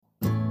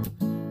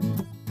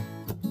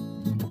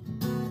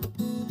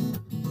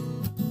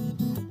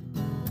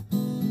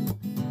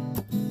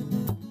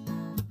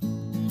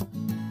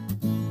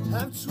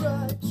I've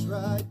tried,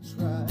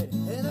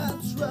 and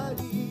I've tried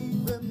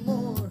even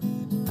more.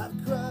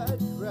 I've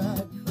cried,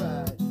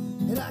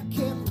 and I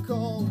can't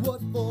recall what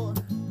for.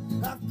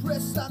 I've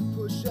pressed, I've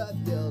pushed, I've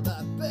yelled,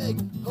 I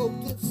begged,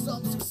 hoped it's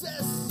some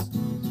success.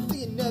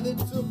 The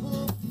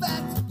inevitable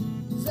fact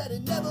is that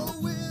it never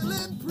will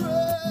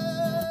impress.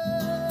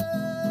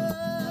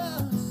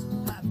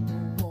 I've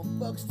no more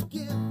fucks to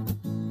give,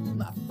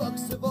 my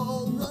fucks have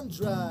all run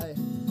dry.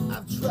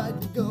 I've tried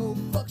to go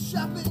fuck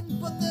shopping,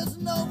 but there's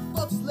no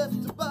fucks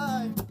left to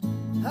buy.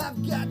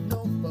 I've got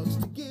no fucks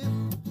to give,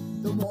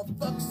 the more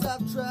fucks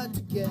I've tried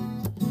to get.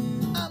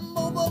 I'm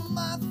over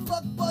my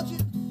fuck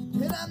budget,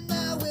 and I'm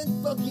now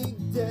in fucking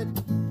debt.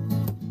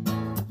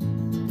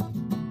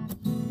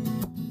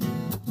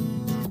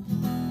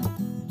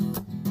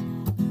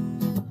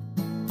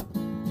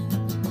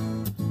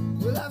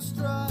 Well, I've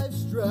strive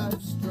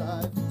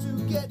to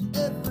get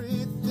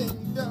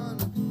everything done.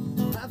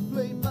 I've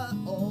played by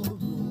all the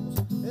rules,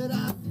 and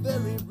I've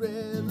very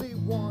rarely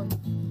won.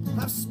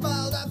 I've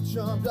smiled, I've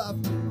charmed, I've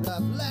moved,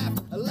 I've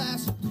laughed,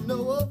 alas,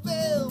 no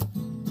avail.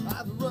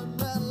 I've run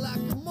round like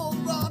a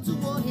moron to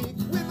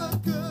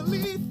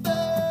unequivocally fail.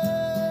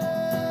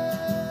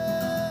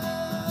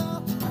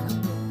 I've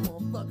no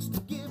more fucks to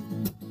give,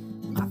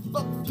 my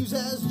fuck fuse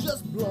has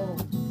just blown.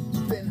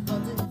 Been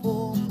hunting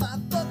for my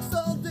fucks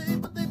all day,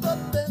 but they've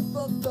up and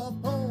fucked off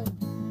home.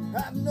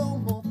 I've no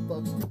more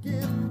fucks to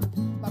give,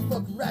 my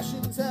fuck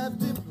rations have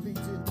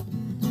depleted.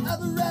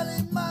 I've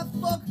rallied my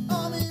fuck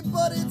army,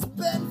 but it's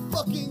been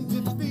fucking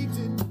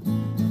defeated.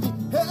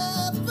 The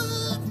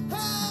effort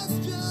has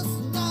just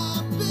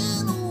not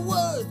been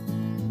worth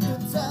the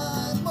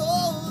time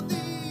or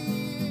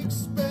the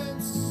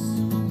expense.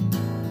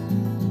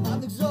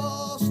 I've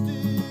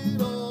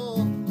exhausted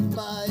all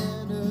my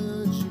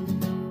energy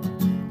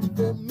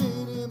for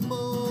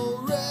minimal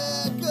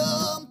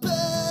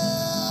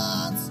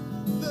recompense.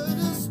 The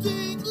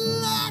distinct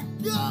lack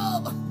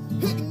of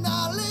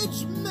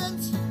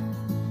acknowledgement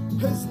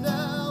has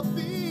now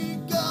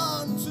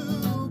begun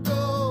to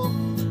go,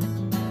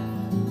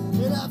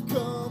 and I've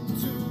come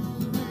to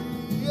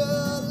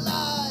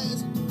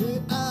realize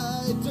that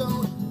I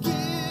don't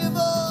give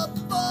a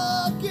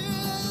fuck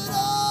at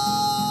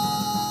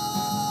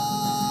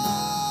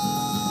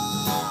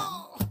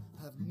all.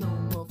 I've no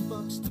more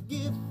fucks to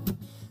give,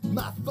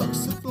 my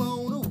fucks have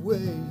flown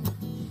away.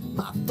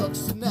 My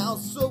fucks are now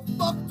so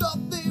fucked up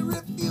they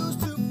refuse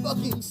to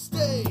fucking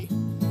stay.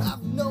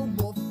 I've no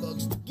more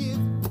fucks to give,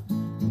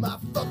 my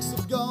fucks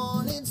have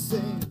gone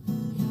insane.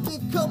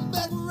 They've come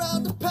back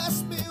around to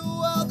pass me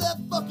while they're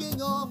fucking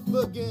off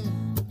again.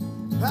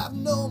 I've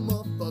no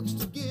more fucks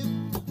to give,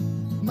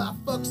 my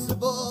fucks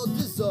have all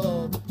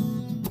dissolved.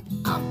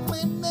 I've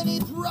planned many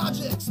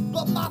projects,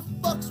 but my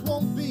fucks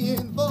won't be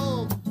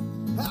involved.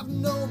 I've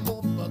no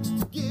more fucks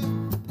to give,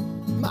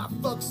 my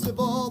fucks have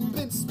all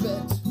been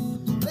spent.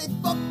 They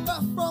fucked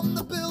off from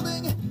the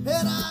building,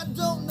 and I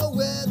don't know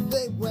where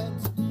they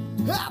went.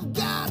 I've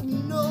got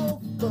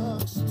no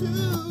fucks to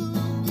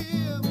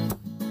give,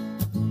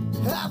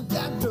 I've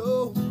got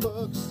no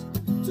fucks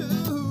to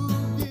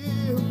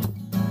give.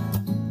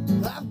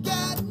 I've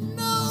got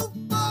no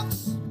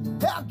fucks,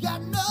 I've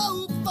got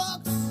no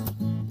fucks,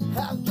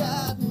 I've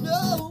got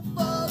no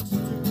fucks to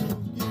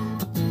give.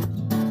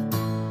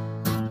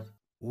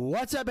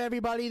 What's up,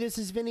 everybody? This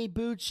is Vinny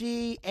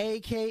Bucci,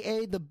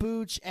 aka The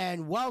Booch,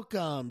 and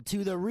welcome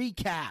to the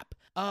recap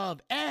of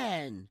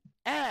NXT.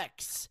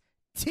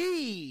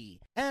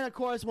 And of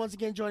course, once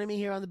again, joining me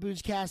here on the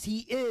Boochcast, he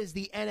is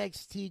the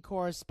NXT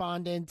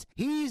correspondent.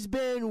 He's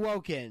been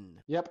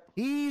woken. Yep,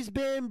 He's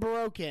been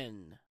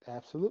broken.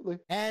 absolutely.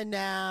 And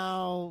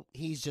now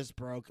he's just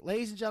broke.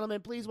 Ladies and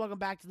gentlemen, please welcome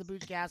back to the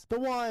Boochcast, the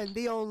one,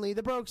 the only,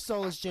 the broke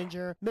soulless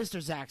ginger,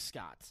 Mr. Zach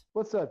Scott.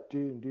 What's up,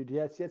 dude?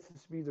 Yes, this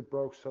is the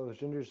broke soulless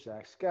ginger,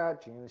 Zach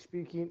Scott. Generally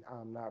speaking,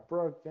 I'm not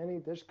broke. Vinny,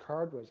 this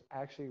card was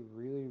actually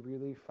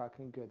really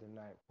fucking good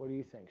tonight. What do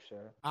you think,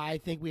 sir? I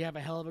think we have a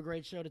hell of a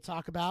great show to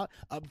talk about.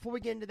 Before we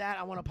get into that,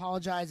 I want to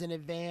apologize in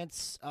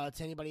advance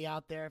to anybody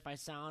out there if I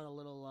sound a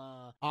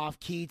little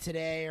off-key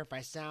today or if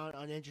I sound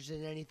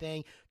uninterested in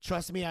anything.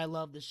 Trust me, I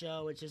love the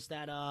show. It's just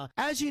that,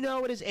 as you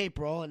know, it is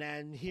April,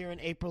 and here in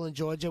April in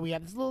Georgia, we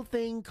have this little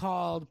thing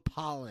called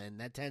pollen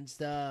that tends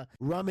to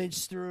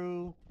rummage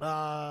through,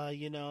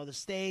 the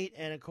state,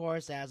 and of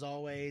course, as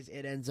always,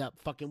 it ends up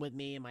fucking with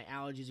me, and my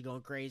allergies are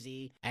going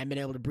crazy. I haven't been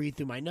able to breathe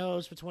through my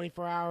nose for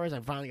 24 hours. I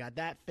finally got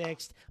that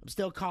fixed. I'm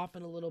still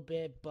coughing a little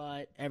bit,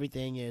 but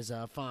everything is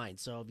fine.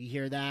 So if you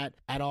hear that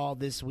at all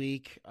this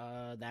week,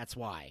 that's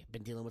why.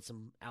 Been dealing with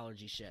some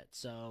allergy shit.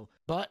 So,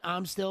 but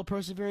I'm still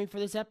persevering for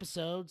this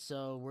episode,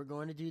 so we're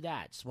going to do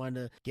that. Just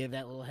wanted to give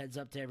that little heads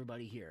up to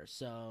everybody here.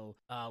 So,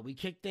 we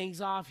kick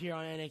things off here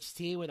on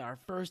NXT with our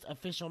first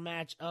official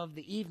match of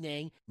the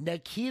evening,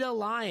 Nikita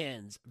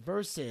Lyons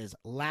versus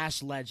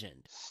Lash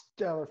Legend.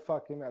 stellar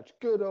fucking match.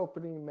 Good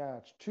opening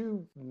match.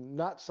 Two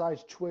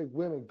nut-sized twig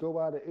women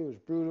go at it. It was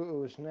brutal.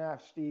 It was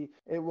nasty.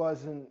 It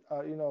wasn't,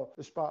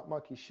 the spot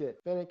monkey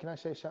shit. Benny, can I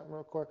say something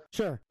real quick?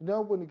 Sure. You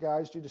know when the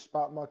guys do the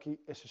spot monkey,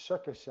 it's a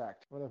circus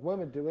act. When the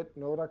women do it,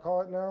 you know what I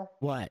call it now?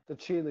 What? The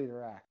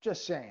cheerleader act.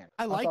 Just saying.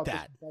 I like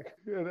that.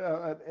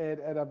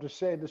 And I'm just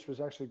saying this was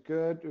actually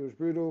good. It was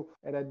brutal.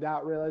 And I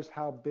not realized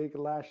how big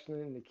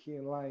Lashley and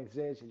Nikita Lyons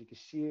is. And you can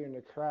see her in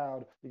the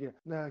crowd. You get,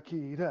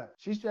 Nikita.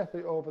 She's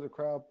definitely over the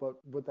crowd, but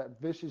with that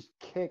vicious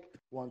kick,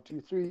 1,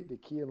 2, 3,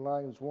 Nikita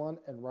Lyons won,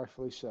 and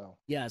rightfully so.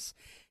 Yes.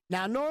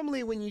 Now,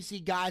 normally when you see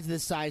guys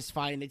this size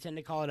fighting, they tend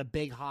to call it a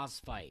big hoss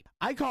fight.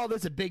 I call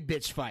this a big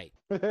bitch fight.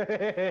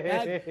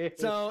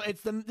 So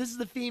this is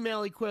the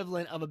female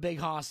equivalent of a big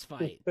hoss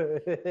fight,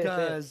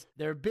 because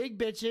they're big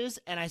bitches,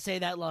 and I say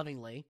that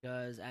lovingly,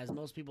 because as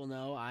most people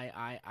know,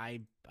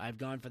 I've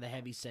gone for the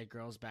heavy set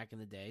girls back in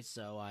the day,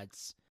 so I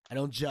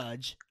don't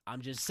judge.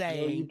 I'm just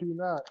saying. No, you do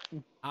not.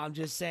 I'm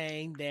just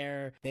saying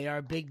they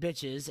are big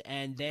bitches,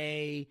 and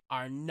they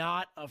are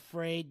not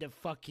afraid to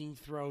fucking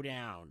throw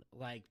down.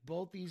 Like,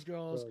 both these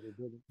girls,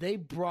 they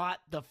brought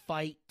the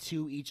fight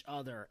to each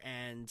other.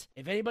 And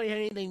if anybody had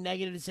anything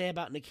negative to say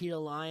about Nikita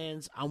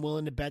Lyons, I'm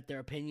willing to bet their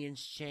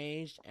opinions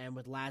changed. And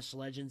with Lash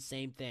Legends,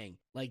 same thing.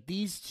 Like,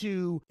 these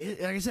two,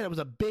 like I said, it was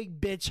a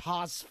big bitch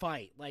hoss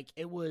fight. Like,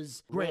 it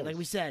was great. Yes. Like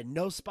we said,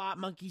 no spot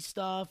monkey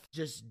stuff.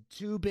 Just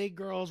two big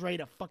girls ready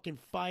to fucking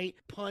fight.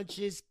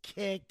 Punches,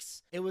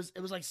 kicks. It was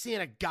like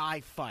seeing a guy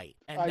fight.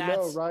 And I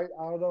know, right?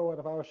 I don't know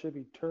if I should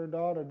be turned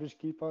on or just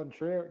keep on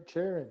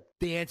cheering.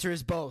 The answer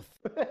is both.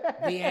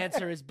 The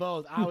answer is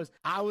both.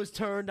 I was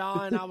turned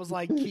on. I was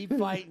like, keep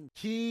fighting.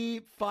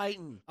 Keep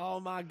fighting. Oh,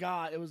 my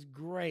God. It was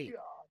great.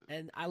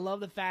 And I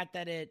love the fact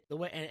that it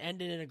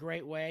ended in a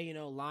great way. You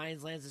know,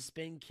 Lyons lands a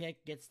spin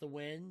kick, gets the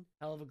win.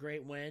 Hell of a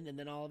great win. And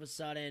then all of a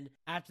sudden,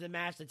 after the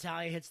match,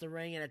 Natalya hits the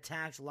ring and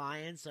attacks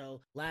Lyons.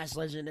 So Lash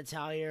Legend and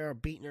Natalya are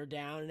beating her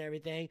down and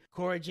everything.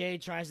 Cora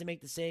Jade tries to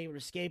make the save with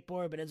her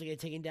skateboard, but ends up getting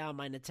taken down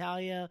by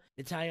Natalya.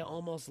 Natalya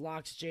almost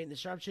locks Jade in the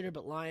sharpshooter,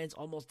 but Lyons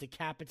almost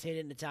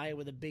decapitated Natalya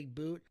with a big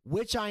boot,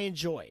 which I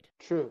enjoyed.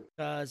 True.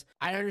 Because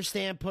I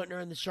understand putting her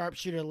in the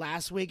sharpshooter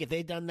last week. If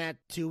they'd done that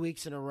 2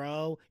 weeks in a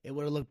row, it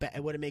would have looked bad.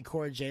 It would have made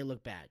Cora Jade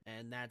look bad.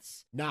 And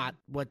that's not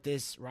what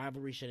this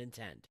rivalry should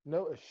intend.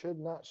 No, it should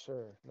not,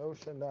 sir. No, it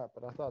should not.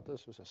 But I thought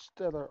this was a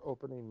stellar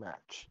opening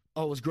match.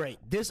 Oh, it was great.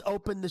 This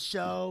opened the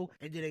show.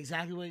 It did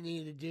exactly what it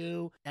needed to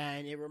do.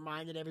 And it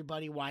reminded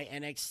everybody why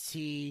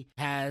NXT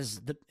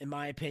has, in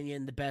my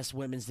opinion, the best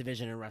women's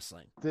division in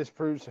wrestling. This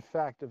proves the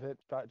fact of it.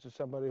 Not just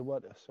somebody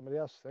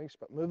else thinks,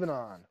 but moving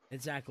on.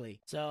 Exactly.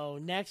 So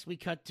next we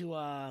cut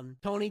to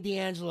Tony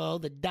D'Angelo,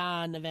 the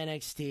Don of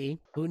NXT,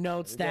 who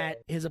notes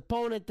that his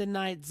opponent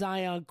tonight,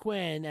 Zion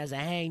Quinn, has a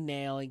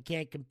hangnail and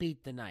can't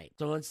compete tonight.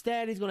 So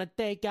instead he's going to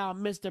take out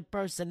Mr.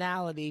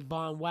 Personality,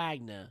 Von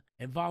Wagner.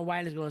 And Von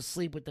Wagner's going to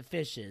sleep with the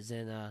fishes,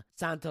 and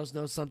Santos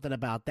knows something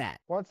about that.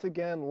 Once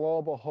again, lo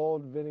and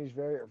behold, Vinny's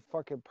very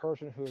fucking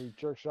person who he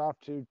jerks off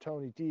to,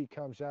 Tony D,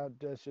 comes out,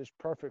 does this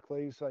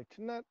perfectly. He's like,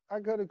 tonight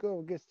I got to go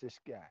against this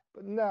guy.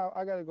 But now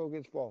I got to go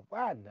against Von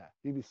Wagner.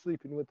 You be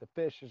sleeping with the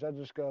fishes. I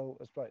just go,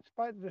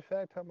 despite the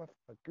fact how much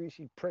a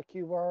greasy prick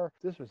you are,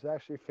 this was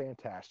actually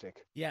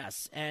fantastic.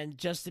 Yes, and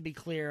just to be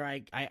clear,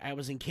 I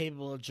was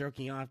incapable of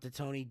jerking off to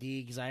Tony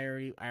D because I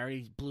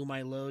already blew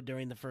my load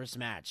during the first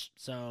match.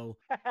 So...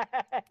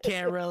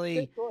 Can't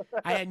really.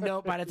 By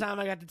the time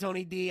I got to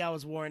Tony D, I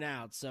was worn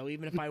out. So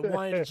even if I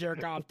wanted to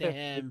jerk off to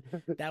him,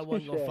 that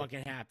wasn't going to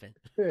fucking happen.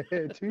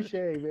 Touche,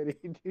 Vinny.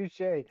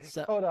 Touche.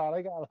 So, hold on,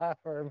 I got to laugh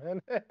for him,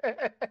 man.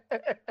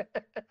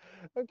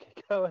 Okay,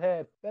 go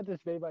ahead. That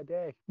just made my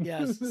day.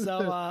 Yes.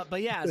 So,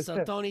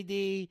 so Tony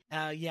D,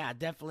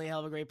 definitely hell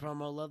of a great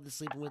promo. Love the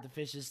sleeping with the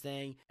fishes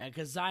thing.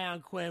 Because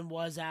Zion Quinn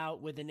was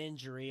out with an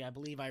injury. I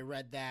believe I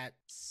read that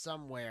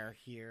somewhere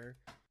here.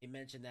 He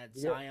mentioned that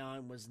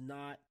Zion was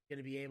not going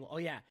to be able... Oh,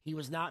 yeah. He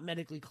was not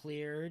medically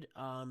cleared.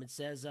 It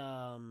says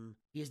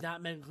he is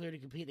not medically cleared to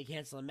compete. They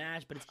cancel a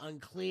match, but it's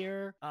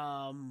unclear.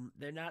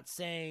 They're not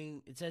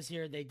saying... It says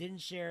here they didn't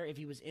share if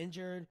he was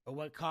injured or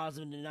what caused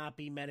him to not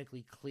be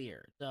medically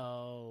cleared.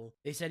 So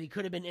they said he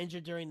could have been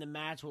injured during the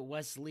match with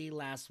Wes Lee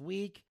last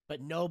week, but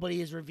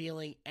nobody is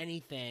revealing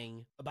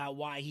anything about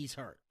why he's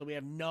hurt. So we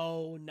have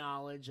no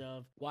knowledge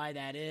of why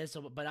that is.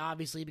 So, but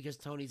obviously, because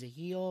Tony's a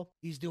heel,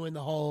 he's doing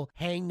the whole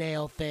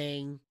hangnail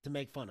thing to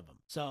make fun of him.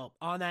 So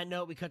on that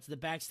note, we cut to the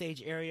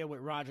backstage area with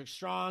Roderick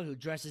Strong, who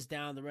dresses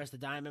down the rest of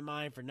Diamond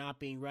Mine for not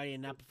being ready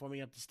and not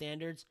performing up to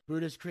standards.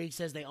 Brutus Creek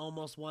says they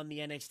almost won the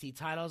NXT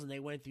titles and they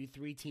went through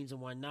 3 teams in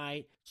one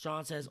night.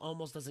 Strong says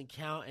almost doesn't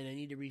count and they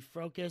need to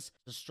refocus.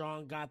 So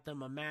Strong got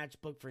them a match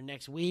booked for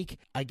next week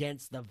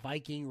against the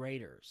Viking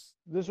Raiders.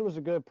 This was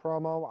a good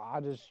promo. I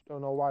just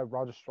don't know why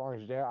Roger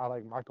Strong is there. I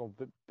like Michael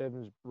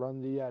Bivens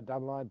run the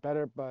down the line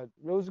better, but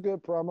it was a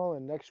good promo.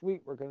 And next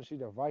week we're going to see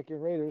the Viking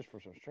Raiders for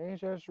some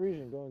strange ass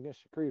reason going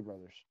against the Creed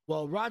brothers.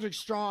 Well, Roderick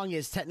Strong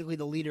is technically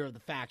the leader of the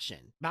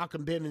faction.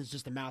 Malcolm Bivens is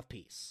just a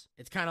mouthpiece.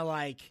 It's kind of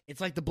like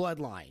the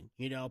Bloodline.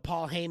 You know,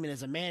 Paul Heyman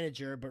is a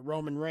manager, but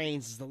Roman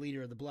Reigns is the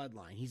leader of the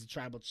Bloodline. He's the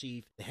tribal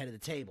chief, the head of the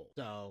table.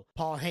 So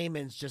Paul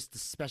Heyman's just the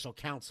special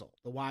counsel,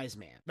 the wise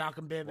man.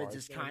 Malcolm Bivens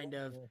is kind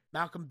of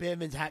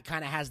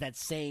has that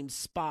same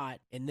spot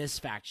in this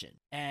faction.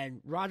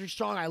 And Roderick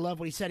Strong, I love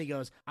what he said. He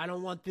goes, I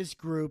don't want this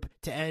group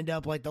to end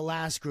up like the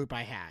last group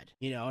I had.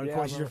 You know, and of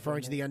course he's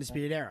referring to the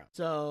Undisputed Era.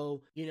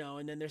 So, you know,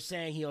 and then they're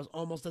saying he goes,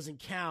 almost doesn't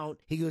count.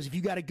 He goes, if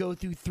you got to go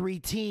through 3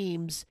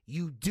 teams,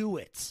 you do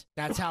it.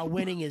 That's how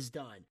winning is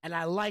done. And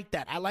I like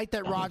that. I like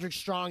that Roderick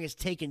Strong is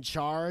taking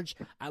charge.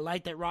 I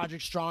like that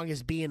Roderick Strong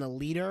is being a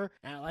leader.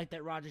 And I like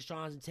that Roderick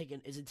Strong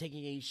isn't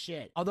taking any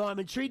shit. Although I'm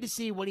intrigued to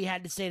see what he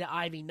had to say to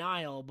Ivy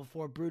Nile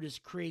before Brutus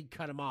Creed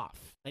cut him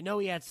off. I know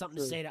he had something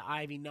to say to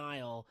Ivy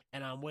Nile,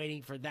 and I'm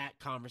waiting for that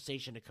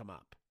conversation to come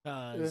up.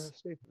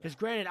 Because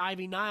granted,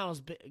 Ivy Nile,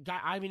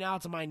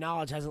 to my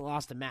knowledge, hasn't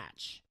lost a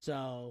match.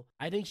 So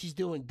I think she's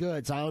doing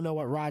good. So I don't know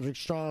what Roderick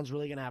Strong's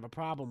really going to have a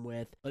problem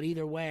with. But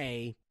either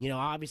way, you know,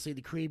 obviously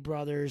the Creed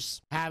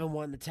brothers haven't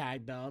won the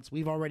tag belts.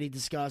 We've already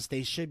discussed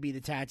they should be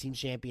the tag team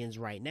champions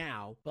right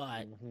now.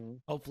 But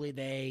hopefully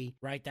they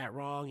right that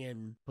wrong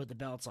and put the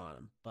belts on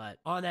them. But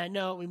on that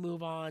note, we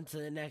move on to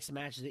the next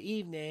match of the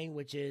evening,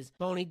 which is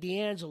Tony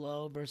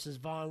D'Angelo versus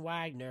Von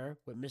Wagner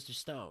with Mr.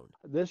 Stone.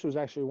 This was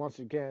actually, once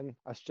again,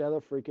 a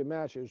stellar freaking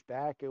match. It was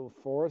back. It was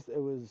forth. It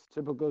was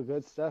typical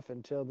good stuff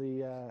until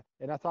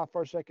and I thought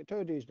for a second,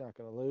 Tony D's not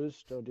going to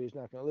lose.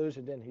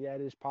 And then he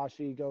had his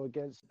posse go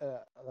against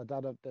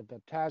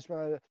the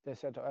Tasma. Then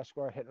Santo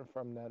Escobar hitting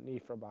from the knee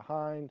from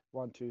behind.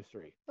 1, 2,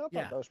 3. I thought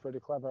that was pretty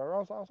clever. I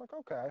was like,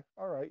 okay,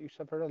 all right. You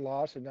suffered a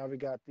loss, and now we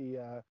got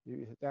now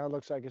it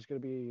looks like it's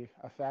going to be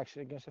a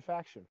faction against a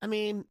faction. I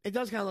mean, it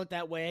does kind of look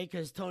that way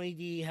because Tony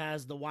D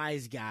has the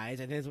wise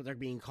guys. I think that's what they're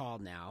being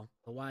called now.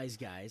 The wise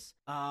guys.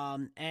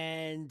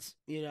 And,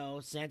 you know,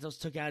 Santos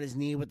took out his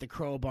knee with the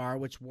crowbar,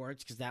 which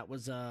works because that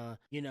was,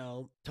 you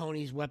know,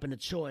 Tony's weapon of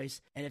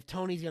choice. And if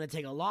Tony's going to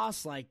take a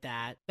loss like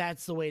that,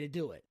 that's the way to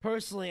do it.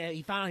 Personally,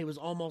 he found he was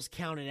almost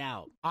counted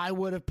out. I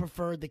would have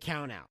preferred the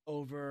count out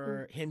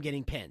over him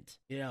getting pinned.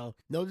 You know,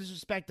 no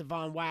disrespect to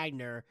Von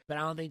Wagner, but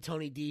I don't think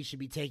Tony D should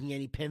be taking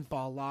any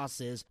pinfall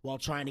losses while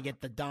trying to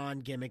get the Don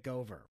gimmick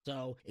over.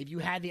 So if you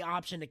had the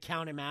option to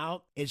count him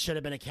out, it should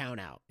have been a count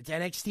out. It's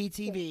NXT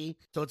TV,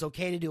 so it's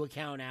okay to do a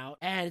count out,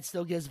 and it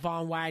still gives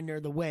Von Wagner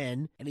the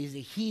win, and he's a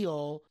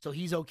heel, so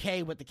he's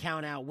okay with the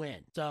count out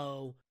win.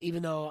 So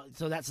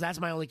that's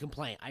my only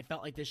complaint. I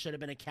felt like this should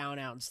have been a count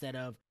out instead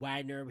of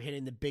Wagner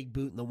hitting the big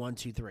boot in the 1,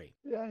 2, 3.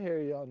 Yeah, I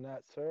hear you on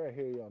that, sir. I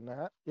hear you on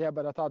that. Yeah,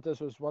 but I thought this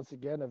was once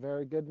again a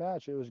very good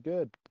match. It was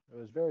good. It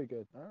was very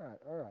good.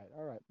 All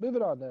right.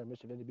 Moving on there,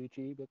 Mr.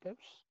 Vindibucci.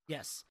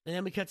 Yes. And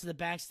then we cut to the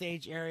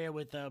backstage area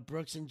with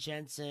Brooks and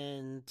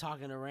Jensen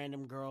talking to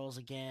random girls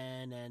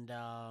again. And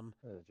I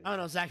don't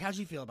know, Zach, how'd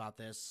you feel about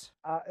this?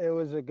 It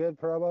was a good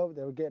promo.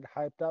 They were getting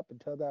hyped up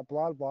until that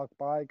blonde walked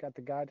by, got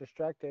the guy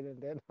distracted,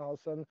 and then all of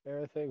a sudden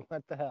everything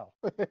went to hell.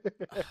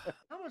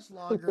 How much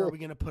longer are we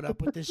going to put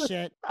up with this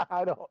shit?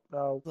 I don't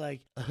know.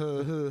 Like,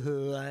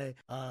 I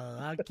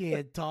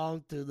can't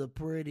talk to the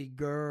pretty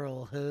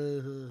girl.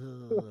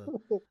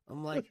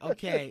 I'm like,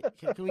 okay,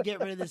 can we get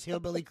rid of this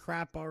hillbilly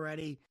crap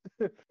already?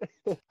 I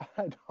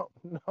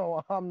don't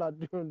know. I'm not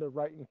doing the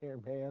writing here,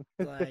 man.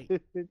 Like,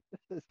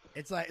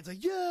 it's like,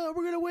 yeah,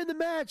 we're gonna win the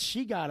match.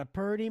 She got a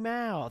purty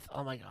mouth.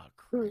 Oh my God,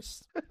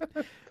 Christ!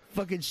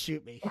 Fucking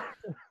shoot me.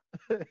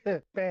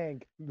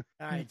 Bang.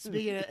 All right.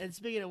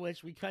 Speaking of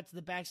which, we cut to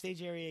the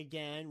backstage area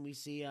again. We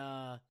see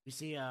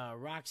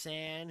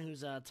Roxanne,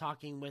 who's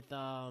talking with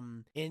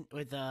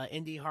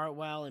Indy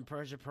Hartwell and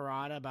Persia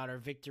Parada about her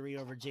victory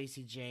over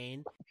JC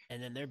Jane,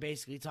 and then they're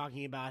basically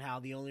talking about how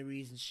the only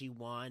reason she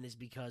won is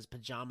because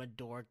Pajama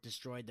Dork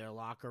destroyed their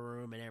locker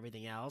room and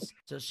everything else.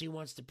 So she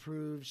wants to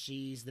prove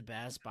she's the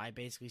best by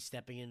basically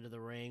stepping into the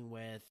ring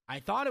with. I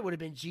thought it would have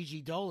been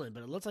Gigi Dolan,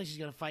 but it looks like she's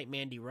gonna fight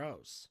Mandy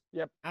Rose.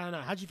 Yep. I don't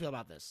know. How'd you feel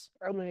about this?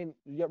 I mean,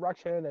 yeah,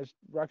 Roxanne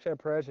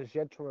Perez has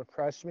yet to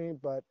impress me,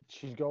 but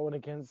she's going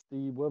against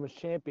the women's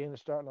champion and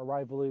starting a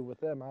rivalry with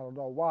them. I don't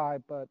know why,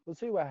 but we'll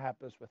see what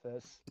happens with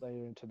this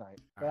later in tonight.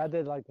 But I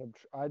did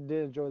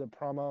enjoy the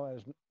promo.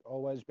 As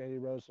always, Mandy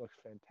Rose looks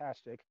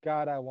fantastic.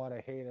 God, I want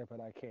to hate her, but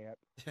I can't.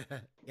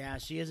 Yeah,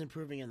 she is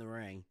improving in the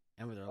ring.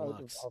 And with her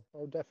looks.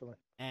 Oh, definitely.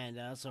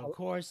 And so, of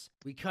course,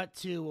 we cut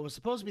to what was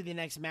supposed to be the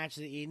next match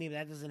of the evening, but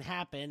that doesn't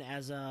happen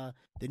as the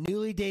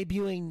newly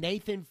debuting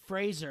Nathan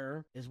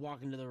Frazer is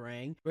walking to the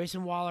ring.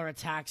 Grayson Waller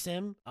attacks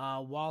him.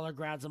 Waller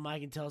grabs the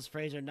mic and tells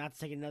Frazer not to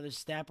take another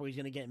step or he's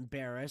going to get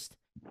embarrassed.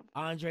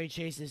 Andre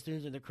chasing the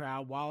students in the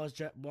crowd.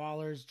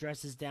 Waller's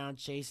dresses down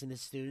chasing the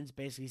students,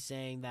 basically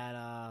saying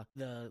that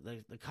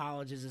the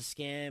college is a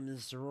scam and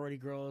the sorority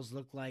girls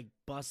look like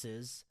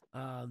buses.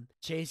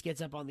 Chase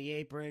gets up on the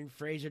apron.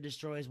 Frazier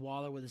destroys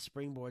Waller with a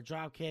springboard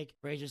dropkick.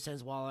 Frazier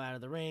sends Waller out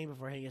of the ring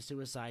before hitting a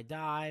suicide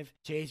dive.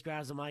 Chase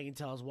grabs the mic and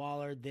tells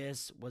Waller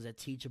this was a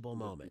teachable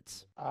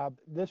moment.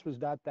 This was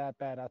not that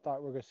bad. I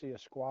thought we were going to see a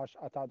squash.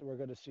 I thought we were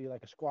going to see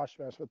like a squash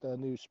match with the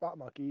new Spot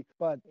Monkey,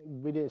 but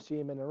we didn't see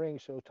him in the ring,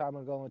 so time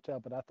will go and tell.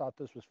 But I thought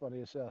this was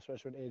funny as hell,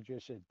 especially when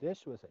Adrian said,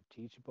 this was a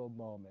teachable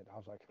moment. I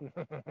was like...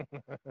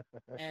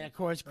 And, of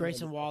course,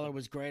 Grayson Waller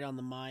was great on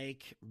the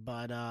mic.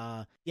 But,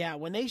 yeah,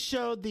 when they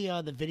showed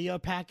the video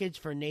package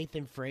for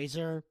Nathan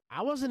Frazier,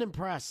 I wasn't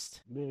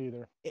impressed. Me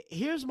neither.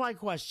 Here's my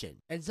question.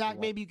 And, Zach,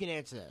 maybe you can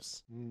answer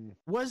this.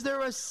 Was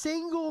there a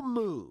single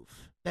move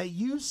that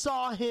you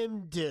saw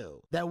him do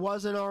that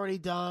wasn't already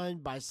done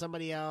by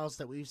somebody else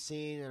that we've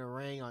seen in a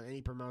ring on any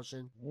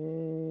promotion?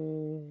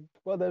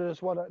 Well,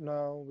 there's one.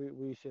 No,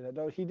 we see that.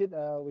 No, he did.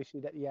 We see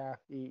that. Yeah,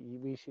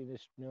 we see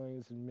this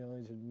millions and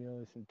millions and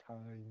millions of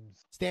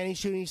times. Standing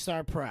shooting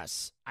star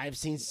press. I've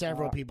seen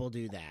several people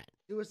do that.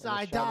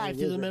 Suicide dive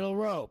through the middle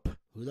rope.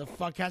 Who the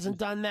fuck hasn't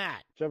done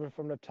that? Jumping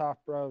from the top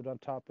rope on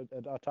top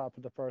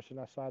of the person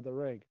outside the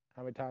ring.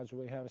 How many times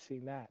we haven't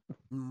seen that?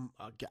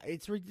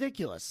 It's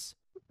ridiculous.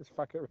 It's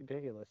fucking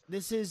ridiculous.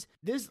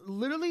 This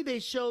literally, they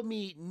showed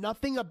me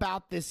nothing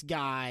about this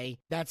guy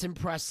that's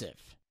impressive.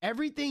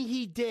 Everything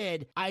he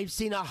did, I've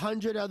seen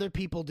 100 other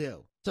people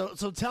do.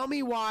 So tell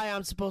me why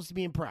I'm supposed to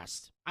be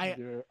impressed.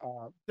 There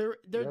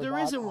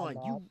isn't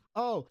one.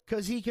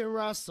 Because he can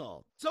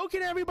wrestle. So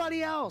can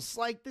everybody else.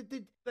 Like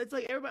that's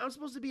like everybody. I'm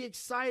supposed to be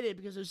excited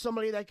because there's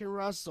somebody that can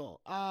wrestle.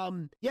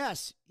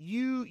 Yes,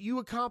 you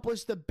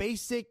accomplished the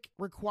basic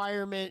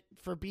requirement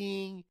for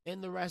being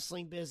in the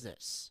wrestling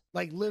business.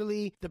 Like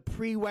literally the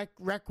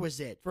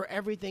prerequisite for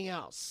everything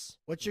else.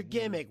 What's your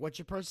gimmick? What's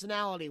your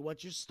personality?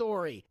 What's your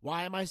story?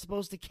 Why am I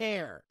supposed to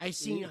care? I've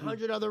seen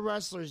 100 other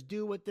wrestlers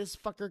do what this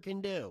fucker can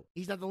do.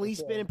 He's not the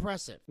least bit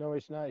impressive. No,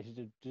 he's not. He's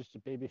just a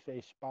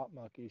babyface Spot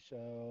Monkey.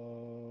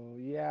 So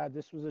yeah,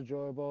 this was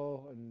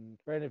enjoyable. And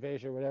Brandon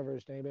Frazier, whatever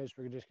his name is,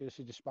 we're just gonna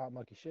see the Spot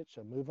Monkey shit.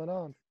 So moving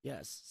on.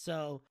 Yes.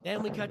 So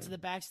then we cut to the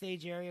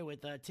backstage area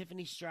with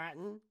Tiffany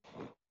Stratton,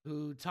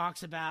 who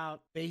talks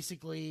about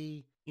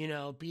basically,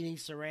 beating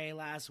Saray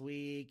last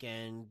week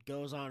and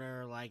goes on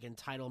her like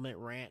entitlement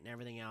rant and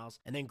everything else.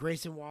 And then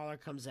Grayson Waller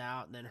comes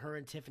out, and then her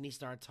and Tiffany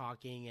start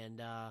talking,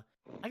 and I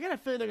got a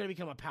feeling they're gonna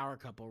become a power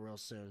couple real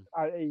soon.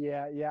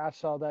 Yeah, I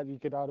saw that. You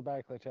could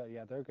automatically tell.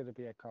 Yeah, they're gonna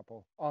be a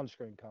couple,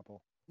 on-screen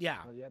couple. Yeah.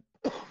 Yeah.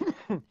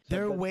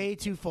 They're way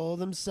too full of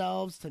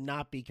themselves to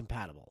not be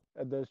compatible.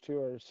 And those two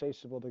are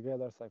satiable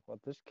together. It's like, well,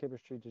 this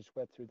chemistry just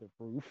went through the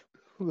roof.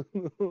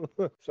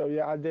 So,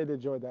 yeah, I did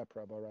enjoy that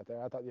promo right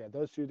there. I thought, yeah,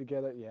 those two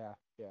together, yeah,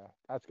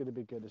 that's going to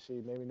be good to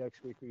see. Maybe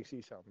next week we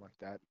see something like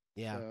that.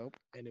 Yeah. So,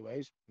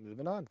 anyways,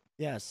 moving on.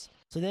 Yes.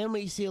 So then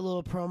we see a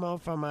little promo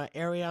from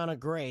Ariana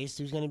Grace,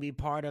 who's going to be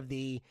part of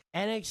the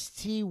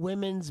NXT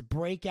Women's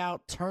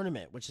Breakout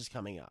Tournament, which is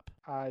coming up.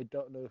 I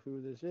don't know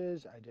who this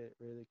is. I didn't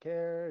really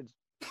care. It's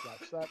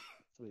slap.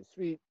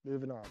 Sweet.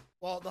 Moving on.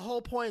 Well, the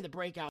whole point of the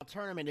breakout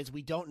tournament is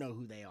we don't know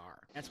who they are.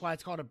 That's why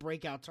it's called a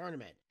breakout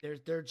tournament.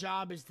 Their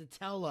job is to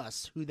tell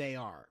us who they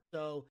are.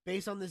 So,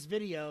 based on this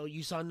video,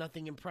 you saw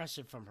nothing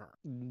impressive from her.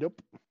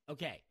 Nope.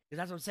 Okay, because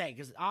that's what I'm saying.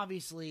 Because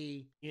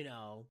obviously,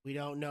 we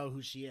don't know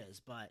who she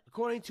is. But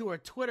according to her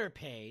Twitter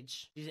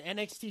page, she's an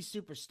NXT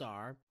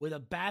superstar with a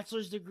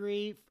bachelor's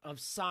degree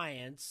of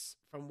science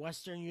from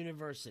Western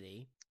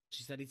University.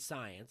 She studied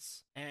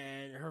science,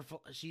 and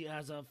she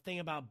has a thing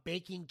about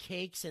baking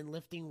cakes and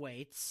lifting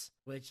weights,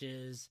 which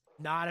is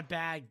not a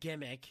bad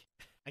gimmick.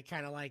 I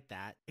kind of like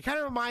that. It kind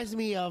of reminds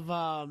me of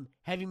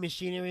Heavy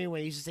Machinery when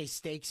he used to say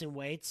steaks and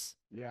weights.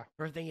 Yeah.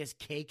 Her thing is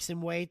cakes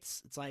and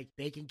weights. It's like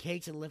baking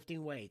cakes and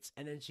lifting weights.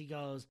 And then she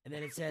goes, and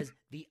then it says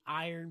the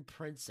Iron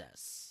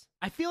Princess.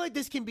 I feel like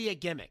this can be a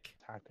gimmick.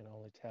 I can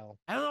only tell.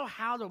 I don't know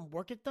how to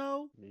work it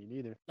though. Me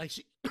neither. Like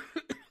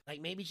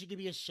like maybe she could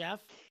be a chef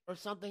or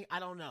something.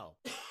 I don't know.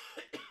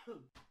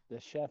 The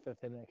chef of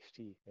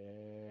NXT.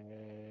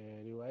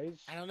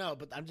 Anyways. I don't know,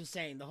 but I'm just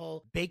saying the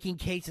whole baking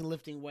cakes and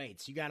lifting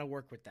weights. You got to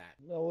work with that.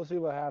 No, we'll see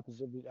what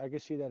happens. I can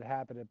see that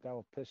happen if that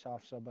will piss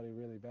off somebody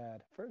really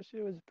bad. First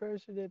it was a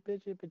person that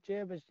bitch in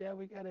pajamas. Now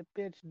we got a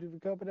bitch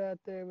coming out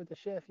there with a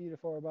chef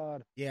uniform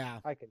on. Yeah.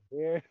 I can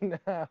hear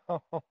it now.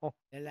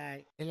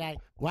 They're like,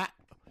 what?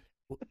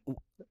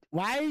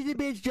 Why is the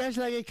bitch dressed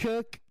like a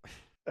cook?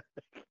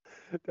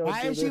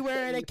 Why is she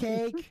wearing a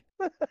cake?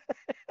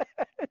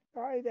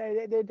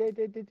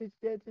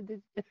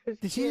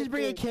 Did she just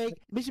bring a cake?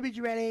 Mr. Bitch,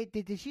 you ready?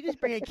 Did she just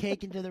bring a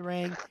cake into the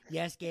ring?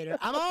 Yes, Gator.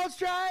 I'm on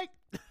strike!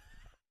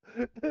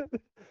 There's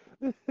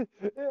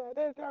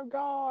no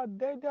God.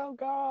 There's no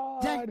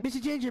God. Zach,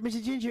 Mr.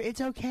 Ginger,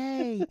 it's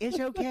okay. It's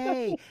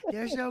okay.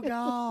 There's no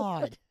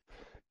God.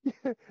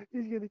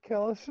 He's gonna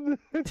kill us.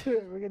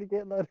 We're gonna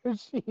get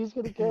letters. He's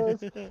gonna kill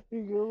us.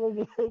 We're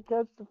gonna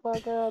cut the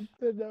fuck up.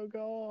 There's no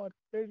God.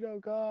 There's no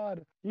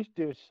God. You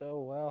do so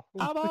well.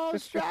 I'm on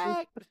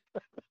strike.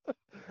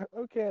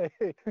 Okay.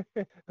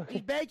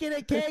 She's baking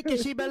a cake and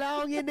she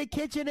belongs in the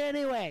kitchen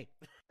anyway.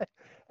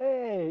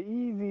 Hey,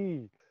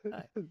 easy.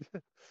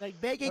 Like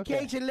baking Okay.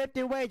 cakes and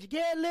lifting weights. You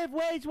can't lift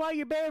weights while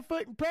you're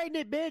barefoot and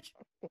pregnant, bitch.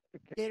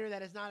 Gator,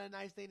 that is not a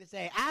nice thing to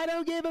say. I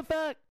don't give a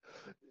fuck.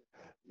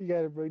 You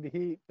gotta bring the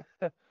heat.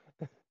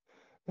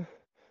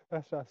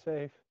 That's not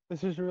safe.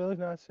 This is really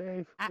not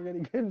safe. We're gonna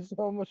get in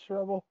so much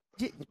trouble.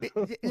 Look,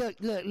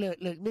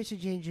 Mr.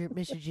 Ginger,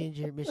 Mr.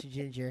 Ginger, Mr.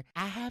 Ginger.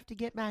 I have to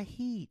get my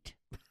heat.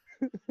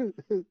 Gator,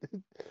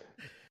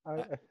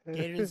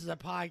 this is a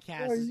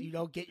podcast. You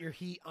don't get your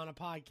heat on a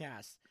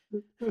podcast.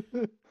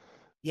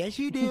 Yes,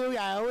 you do.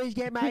 I always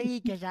get my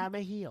heat because I'm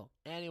a heel.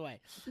 Anyway,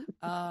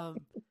 so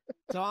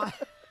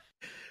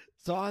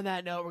on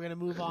that note, we're gonna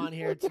move on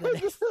here to the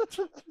next.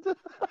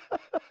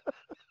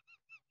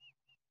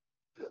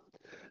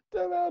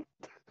 Time out.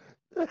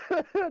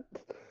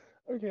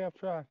 Okay, I'll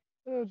try.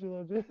 Oh,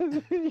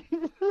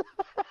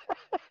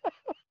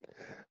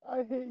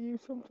 I hate you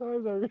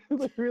sometimes. I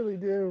really, really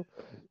do.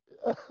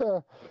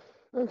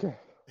 Okay.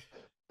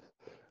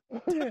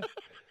 Okay.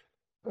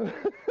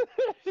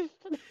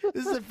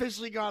 This has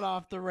officially gone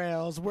off the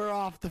rails. We're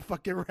off the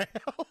fucking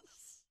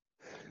rails.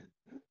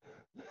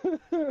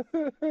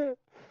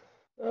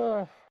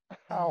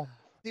 Ow.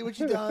 See what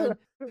you done?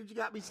 See what you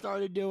got me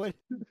started doing?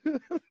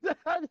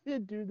 I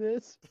didn't do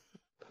this.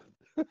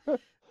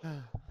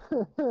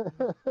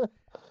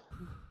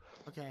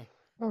 Okay.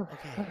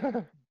 Okay.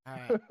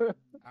 All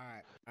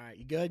right.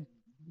 You good?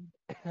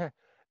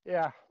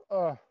 Yeah.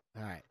 All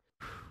right.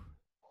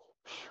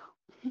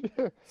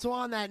 So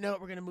on that note,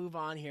 we're going to move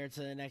on here to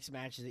the next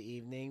match of the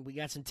evening. We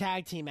got some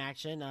tag team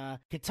action.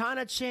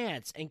 Katana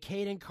Chance and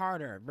Kaden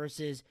Carter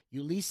versus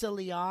Yulisa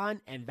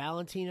Leon and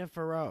Valentina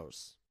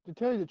Feroz. To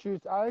tell you the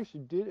truth, I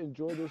actually did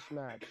enjoy this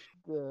match.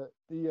 The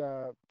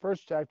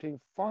first tag team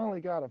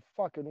finally got a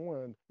fucking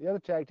win. The other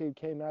tag team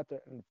came out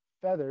there in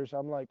feathers.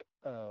 I'm like,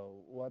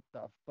 oh, what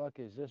the fuck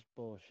is this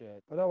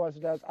bullshit? But otherwise,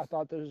 I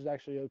thought this was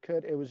actually okay.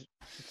 It was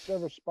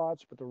several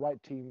spots, but the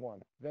right team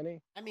won.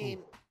 Vinny? I mean,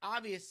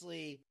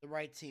 obviously the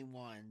right team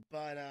won,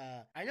 but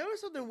I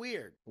noticed something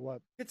weird.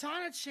 What?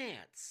 Katana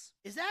Chance.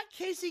 Is that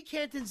Casey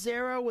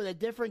Cantanzero with a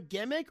different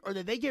gimmick, or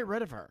did they get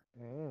rid of her?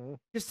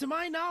 Because to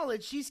my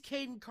knowledge, she's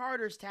Kaden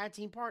Carter's tag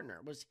team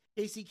partner. Was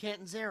Casey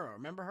Cantanzero?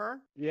 Remember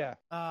her? Yeah.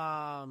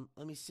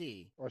 Let me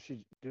see. Or she's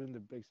doing the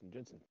Biggs and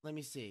Jensen. Let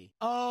me see.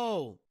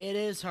 Oh, it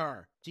is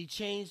her. She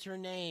changed her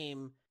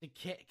name to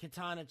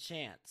Katana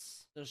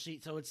Chance.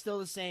 So it's still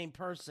the same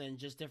person,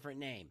 just different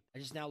name. I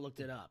just now looked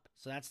it up.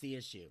 So that's the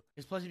issue.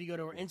 Because plus, if you go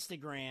to her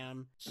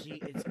Instagram,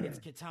 it's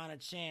Katana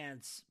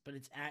Chance, but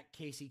it's at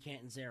Casey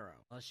Cantanzero.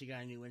 Unless she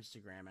got a new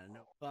Instagram, I don't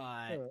know.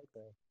 But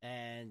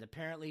and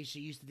apparently she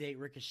used to date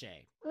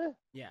Ricochet.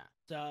 Yeah.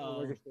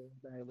 So Ricochet,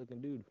 bad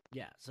looking dude.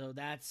 Yeah. So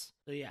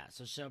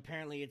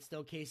apparently it's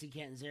still Casey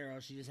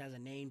Cantanzero. She just has a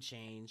name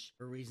change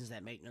for reasons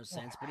that make no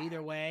sense. But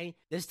either way,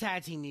 this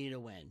tag team needed a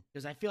win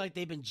because I feel like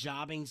they've been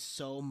jobbing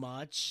so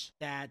much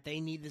that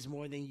they need this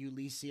more than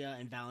Ulicia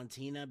and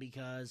Valentina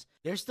because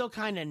they're still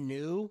kind of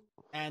new,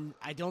 and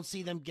I don't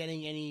see them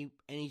getting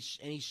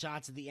any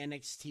shots at the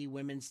NXT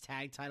Women's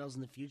Tag Titles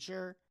in the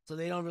future. So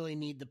they don't really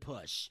need the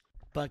push.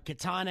 But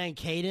Katana and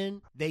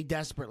Kaden, they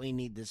desperately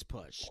need this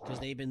push because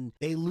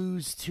they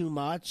lose too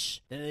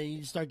much. Then they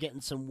need to start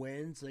getting some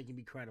wins so they can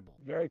be credible.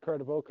 Very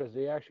credible because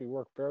they actually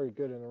work very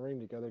good in the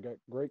ring together. Got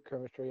great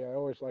chemistry. I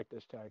always like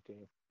this tag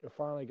team. They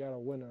finally got a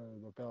win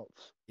under the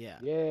belts. Yeah.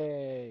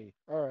 Yay.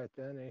 All right,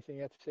 then. Anything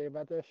you have to say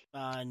about this?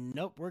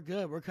 Nope, we're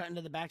good. We're cutting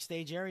to the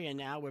backstage area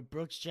now with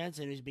Brooks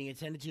Jensen, who's being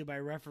attended to by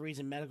referees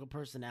and medical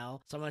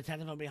personnel. Someone attacked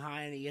him from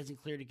behind and he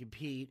isn't clear to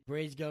compete.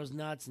 Briggs goes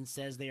nuts and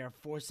says they are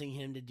forcing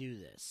him to do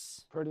this.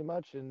 Pretty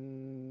much,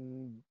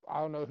 and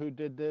I don't know who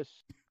did this.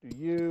 Do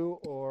you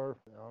or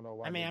I don't know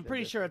why. I mean, I'm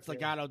pretty sure it's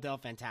Legado del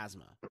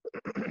Fantasma.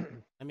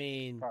 I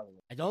mean,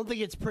 Probably. I don't think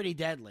it's Pretty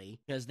Deadly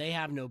because they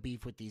have no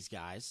beef with these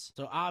guys.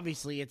 So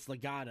obviously it's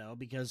Legado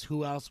because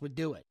who else would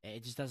do it?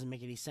 It just doesn't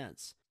make any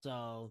sense.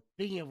 So,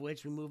 speaking of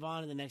which, we move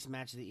on to the next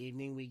match of the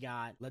evening. We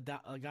got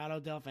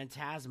Legado del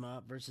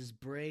Fantasma versus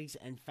Briggs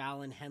and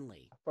Fallon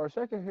Henley. For a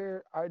second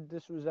here,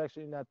 this was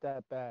actually not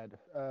that bad.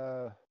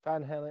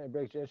 Fallon Henley and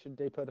Briggs Jensen,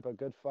 they put up a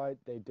good fight.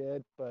 They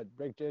did, but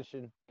Briggs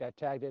Jensen got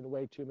tagged in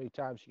way too many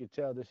times. You could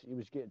tell he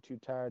was getting too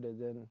tired. And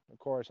then, of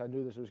course, I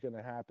knew this was going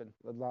to happen.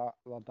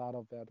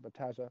 Legado del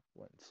Fantasma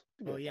wins.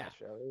 Oh, yeah.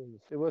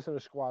 It wasn't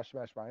a squash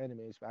match by any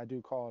means, but I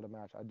do call it a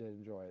match. I did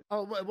enjoy it.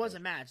 Oh, well, it was a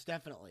match,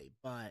 definitely,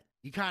 but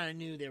you kind of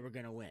knew they were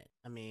going to win.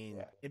 I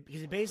mean,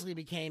 because it basically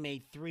became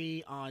a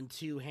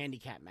 3-on-2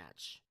 handicap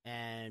match,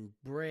 and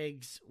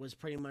Briggs was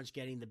pretty much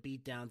getting the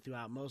beat down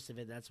throughout most of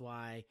it. That's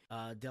why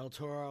Del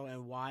Toro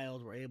and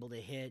Wilde were able to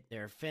hit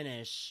their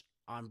finish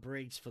on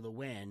Briggs for the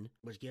win,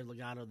 which gave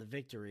Legado the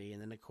victory.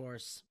 And then, of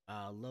course,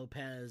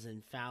 Lopez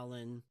and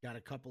Fallon got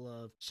a couple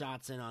of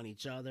shots in on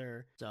each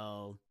other.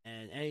 So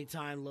And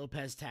anytime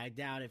Lopez tagged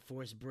out, it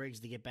forced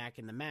Briggs to get back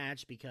in the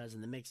match because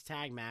in the mixed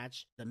tag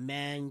match, the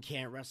men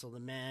can't wrestle the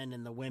men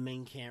and the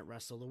women can't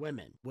wrestle the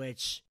women,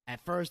 which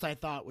at first I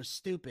thought was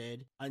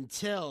stupid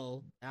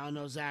until, I don't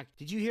know, Zach,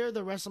 did you hear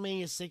the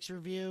WrestleMania 6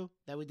 review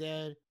that we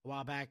did a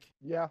while back?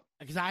 Yeah.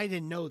 Because I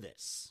didn't know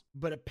this,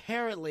 but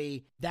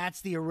apparently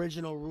that's the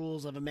original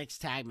rules of a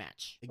mixed tag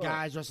match. The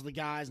guys wrestle the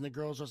guys and the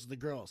girls wrestle the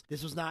girls.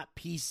 This was not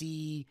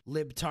PC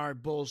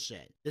libtard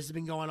bullshit. This has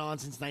been going on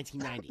since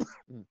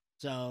 1990.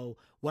 So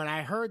when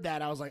I heard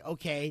that, I was like,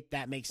 okay,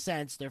 that makes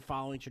sense. They're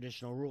following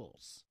traditional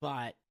rules.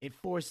 But it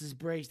forces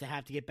Briggs to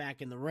have to get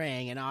back in the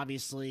ring. And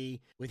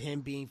obviously, with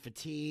him being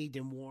fatigued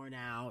and worn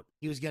out,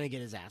 he was going to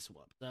get his ass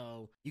whooped.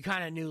 So you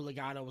kind of knew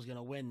Legado was going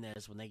to win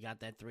this when they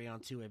got that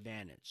 3-on-2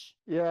 advantage.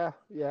 Yeah,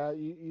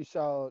 you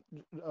saw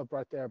it up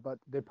right there, but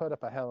they put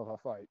up a hell of a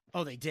fight.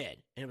 Oh, they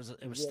did. And it was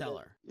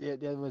stellar.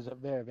 It was a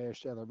very, very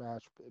stellar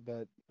match.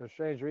 But for a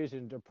strange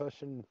reason, they're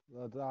pushing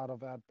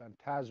Legado at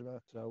Fantasma.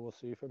 So we'll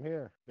see from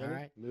here. All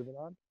right. Moving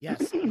on.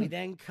 Yes, we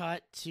then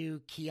cut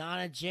to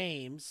Kiana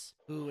James,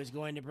 who is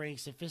going to bring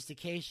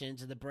sophistication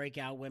to the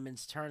Breakout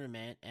Women's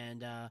Tournament.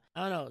 And I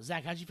don't know,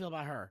 Zach, how'd you feel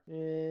about her?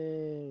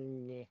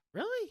 Really?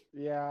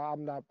 Yeah,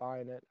 I'm not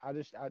buying it.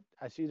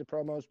 I see the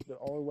promos, but the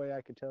only way I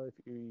could tell if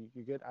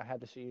you're good, I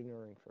had to see you in the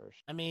ring first.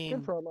 I mean,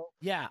 good promo.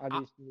 Yeah. I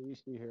need to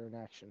see her in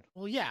action.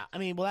 Well, yeah. I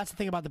mean, that's the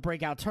thing about the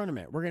Breakout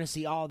Tournament. We're going to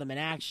see all of them in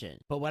action.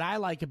 But what I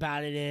like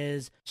about it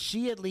is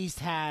she at least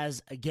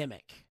has a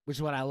gimmick, which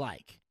is what I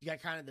like. You got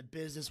kind of the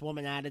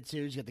businesswoman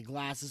attitude. You got the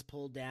glasses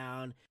pulled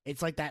down.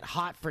 It's like that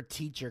hot for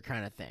teacher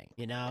kind of thing,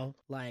 you know,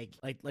 like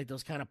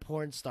those kind of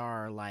porn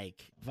star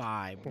like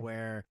vibe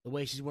where the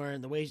way she's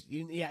wearing,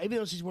 even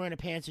though she's wearing a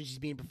pantsuit, she's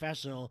being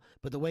professional.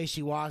 But the way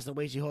she walks, the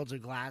way she holds her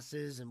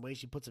glasses, and the way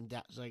she puts them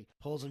down, like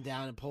pulls them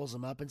down and pulls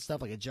them up and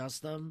stuff, like adjusts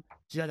them.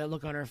 She got that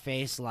look on her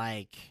face,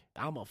 like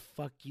I'm gonna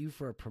fuck you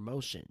for a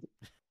promotion.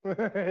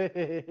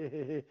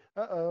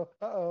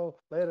 uh-oh,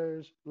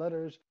 letters,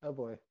 oh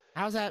boy.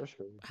 How's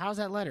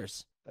that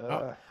letters?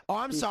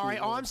 I'm sorry.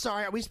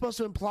 Are we supposed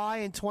to imply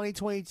in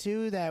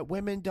 2022 that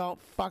women don't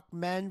fuck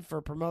men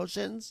for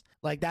promotions?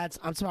 Like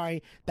I'm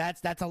sorry.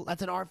 That's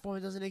an art form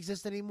that doesn't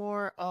exist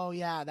anymore. Oh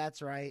yeah,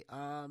 that's right.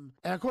 And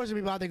of course,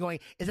 people out there going,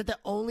 is that the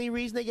only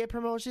reason they get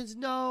promotions?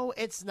 No,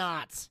 it's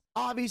not.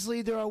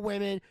 Obviously, there are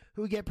women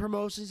who get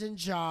promotions and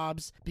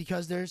jobs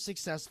because they're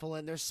successful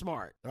and they're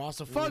smart. They're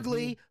also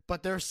fugly,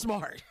 but they're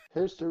smart.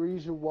 Here's the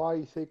reason why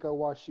you think I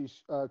watch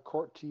these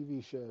court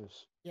TV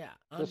shows. Yeah,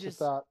 I'm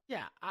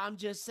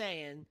just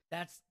saying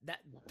that.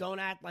 Don't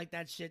act like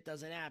that shit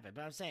doesn't happen.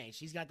 But I'm saying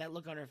she's got that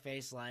look on her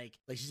face, like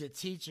she's a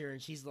teacher,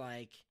 and she's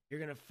like, you're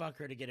gonna fuck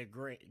her to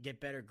get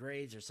better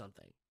grades or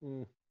something.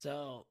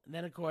 So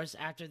then, of course,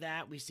 after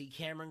that, we see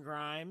Cameron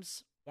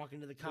Grimes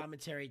walking to the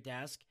commentary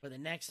desk. For the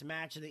next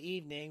match of the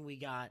evening, we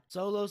got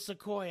Solo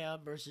Sequoia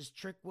versus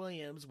Trick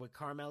Williams with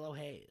Carmelo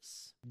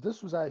Hayes.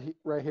 This was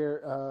right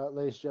here,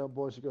 ladies and gentlemen,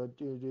 boys and girls,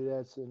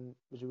 dudettes, and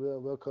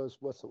Wilco's.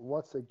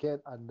 Once again,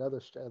 another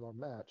stellar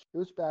match. It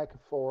was back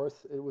and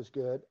forth. It was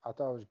good. I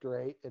thought it was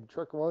great. And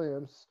Trick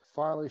Williams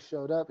finally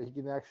showed up. He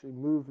can actually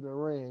move in the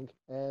ring.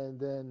 And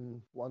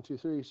then 1, 2,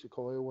 3,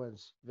 Sequoia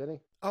wins. Vinny?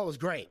 Oh, it was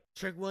great.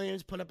 Trick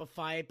Williams put up a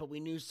fight, but we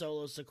knew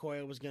Solo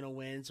Sequoia was going to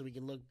win, so we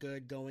can look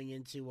good going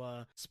into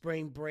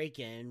spring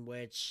break-in,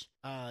 which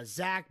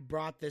Zach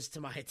brought this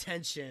to my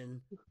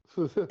attention,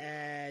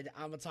 and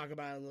I'm going to talk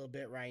about it a little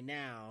bit right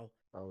now.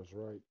 I was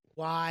right.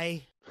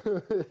 Why?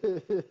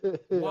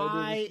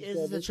 Why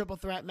is the triple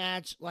threat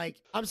match? Like,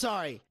 I'm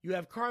sorry. You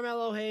have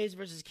Carmelo Hayes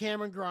versus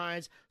Cameron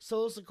Grimes.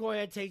 Solo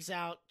Sequoia takes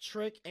out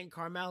Trick and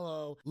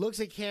Carmelo, looks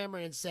at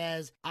Cameron and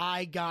says,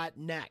 I got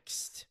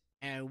next,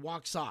 and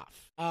walks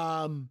off.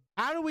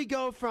 How do we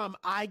go from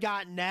I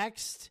got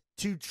next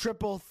to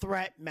triple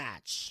threat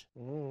match?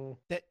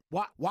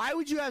 Why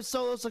would you have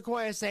Solo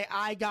Sequoia say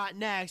I got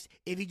next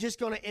if you're just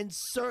going to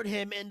insert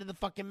him into the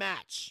fucking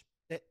match?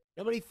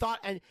 Nobody thought,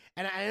 and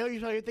I know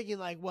you're thinking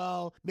like,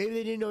 well, maybe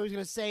they didn't know he was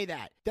going to say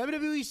that.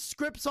 WWE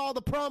scripts all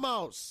the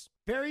promos.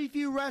 Very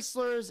few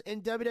wrestlers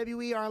in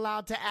WWE are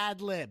allowed to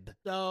ad-lib.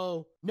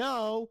 So,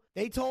 no,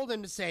 they told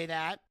him to say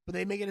that, but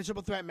they make it a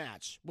triple threat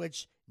match,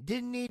 which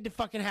didn't need to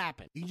fucking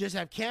happen. You can just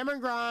have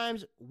Cameron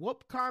Grimes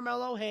whoop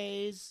Carmelo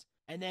Hayes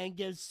and then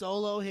give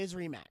Solo his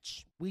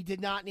rematch. We did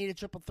not need a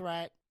triple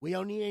threat. We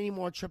don't need any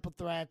more triple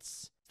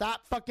threats.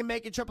 Stop fucking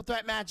making triple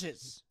threat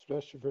matches.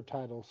 Especially for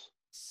titles.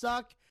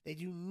 Suck. They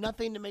do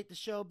nothing to make the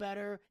show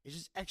better. It's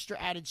just extra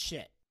added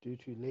shit. Due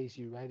to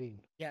lazy writing.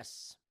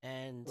 Yes.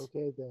 And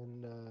okay,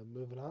 then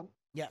moving on.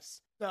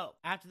 Yes. So,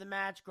 after the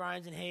match,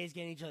 Grimes and Hayes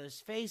get in each other's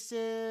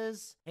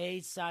faces.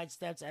 Hayes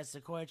sidesteps as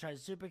Sequoia tries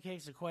a super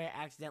kick. Sequoia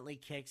accidentally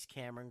kicks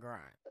Cameron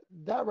Grimes.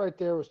 That right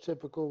there was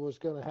typical was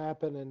going to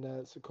happen,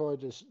 and Sequoia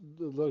just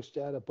looks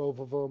down at both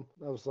of them.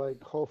 I was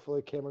like,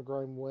 hopefully Cameron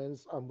Grimes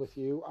wins. I'm with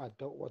you. I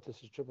don't want this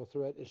as a triple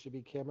threat. It should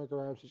be Cameron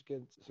Grimes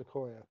against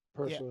Sequoia,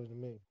 personally to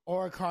me.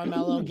 Or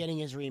Carmelo getting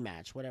his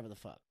rematch, whatever the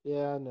fuck.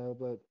 Yeah, I know,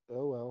 but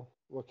oh well.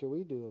 what can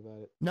we do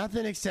about it?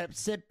 Nothing except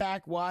sit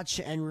back, watch,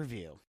 and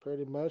review.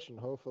 Pretty much, and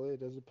hopefully it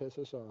doesn't piss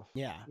us off.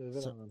 Yeah.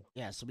 Moving on.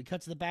 Yeah, so we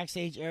cut to the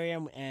backstage area,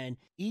 and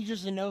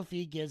Idris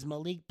Enofi gives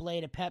Malik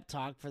Blade a pep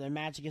talk for their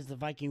match against the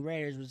Viking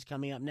Raiders, which is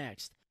coming up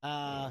next.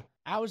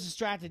 I was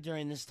distracted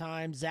during this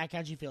time. Zach,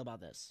 how'd you feel about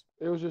this?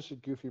 It was just a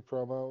goofy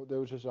promo. There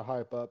was just a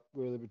hype up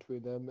really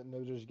between them, and they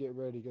were just getting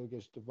ready to go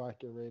against the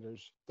Viking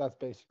Raiders. That's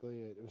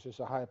basically it. It was just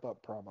a hype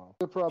up promo.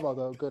 Good promo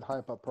though. Good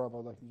hype up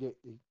promo. Like you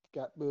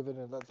got moving,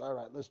 and that's all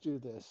right. Let's do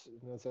this.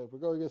 And they said we're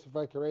going against the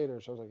Viking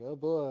Raiders. I was like, oh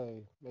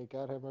boy, may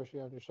God have mercy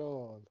on your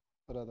soul.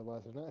 But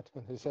otherwise than that,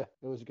 they said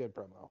it was a good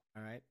promo.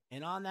 All right.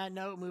 And on that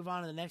note, move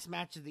on to the next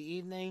match of the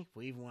evening, if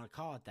we even want to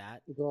call it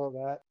that. With all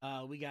that,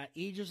 We got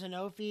Idris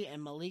Enofi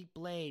and Malik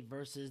Blade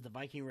versus the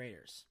Viking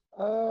Raiders.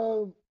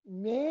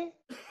 me.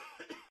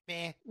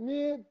 Meh.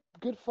 Yeah,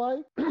 good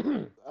fight.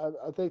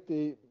 I think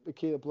the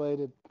Kid Blade,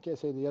 I can't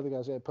say the other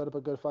guys, they put up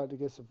a good fight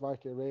against the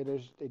Viking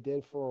Raiders. They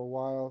did for a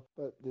while,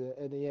 but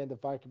in the end, the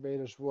Viking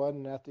Raiders won,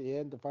 and at the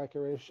end, the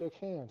Viking Raiders shook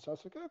hands. So I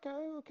was like,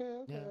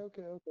 okay.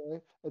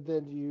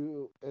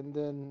 And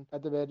then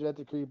at the match,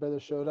 the Creed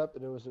brothers showed up,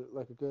 and it was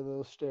like a good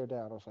little stare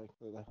down. I was like,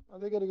 are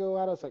they going to go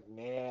at it? I was like,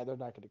 nah, they're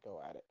not going to go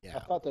at it. Yeah. I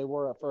thought they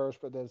were at first,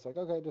 but then it's like,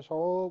 okay, just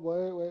hold,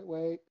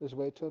 wait. Just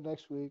wait till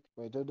next week.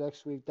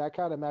 That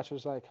kind of match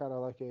was like kind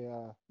of like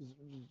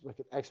like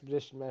an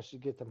expedition match to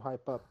get them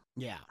hype up.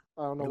 Yeah.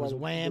 I don't know It why was they-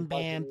 wham, the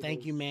Viking bam, thank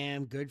Raiders- you,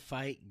 ma'am, good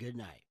fight, good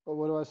night. But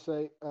what do I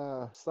say?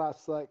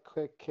 Slap,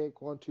 quick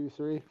kick, 1, 2,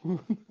 3.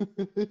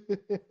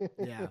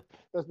 Yeah.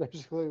 That's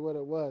basically what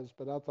it was.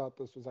 But I thought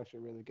this was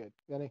actually really good.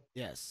 Benny?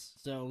 Yes.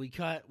 So we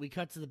cut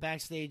to the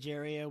backstage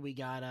area. We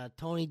got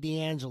Tony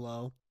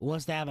D'Angelo, who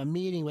wants to have a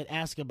meeting with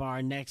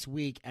Escobar next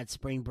week at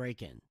Spring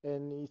Break-In.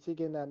 And you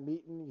think in that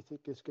meeting, you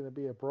think it's going to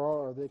be a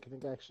brawl, or they can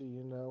actually,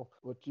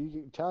 what you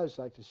Italians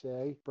like to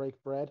say,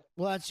 break bread?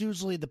 Well, that's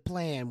usually the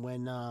plan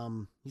when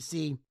you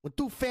see when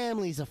two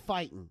families are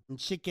fighting and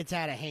shit gets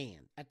out of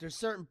hand. At a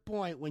certain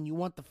point, when you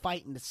want the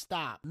fighting to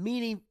stop,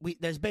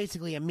 there's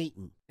basically a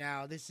meeting.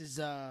 Now, this is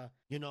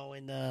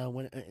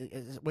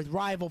with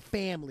rival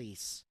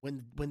families,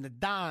 when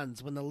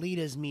the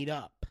leaders meet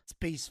up, it's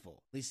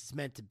peaceful. At least it's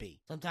meant to be.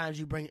 Sometimes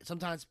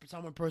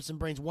one person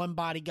brings one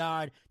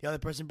bodyguard, the other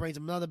person brings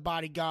another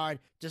bodyguard,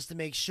 just to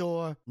make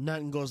sure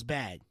nothing goes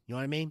bad. You know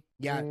what I mean?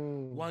 Yeah.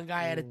 One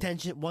guy at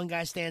attention. One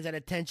guy stands at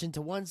attention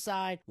to one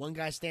side. One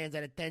guy stands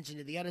at attention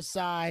to the other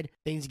side.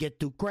 Things get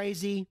too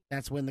crazy.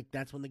 That's when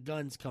the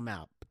guns come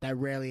out. But that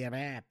rarely ever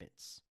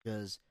happens,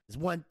 because there's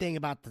one thing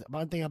about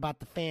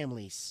the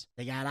families.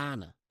 They got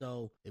honor.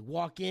 So they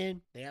walk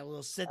in. They have a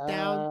little sit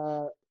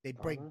down. They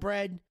break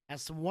bread,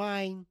 have some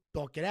wine,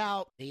 talk it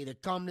out. They either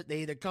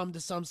come to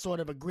some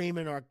sort of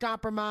agreement or a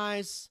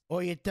compromise,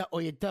 or you tell a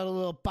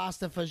little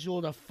pasta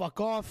fagioli to fuck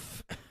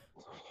off.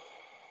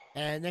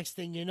 And next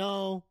thing you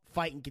know,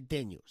 fighting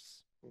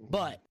continues.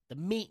 But the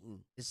meeting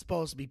is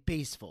supposed to be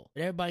peaceful.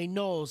 And everybody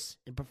knows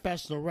in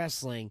professional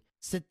wrestling,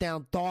 sit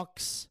down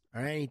talks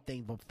are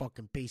anything but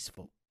fucking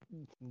peaceful.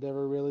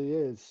 Never really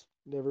is.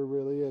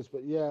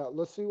 But yeah,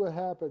 let's see what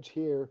happens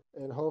here.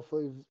 And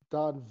hopefully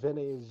Don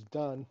Vinny is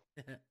done.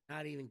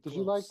 Not even Did close.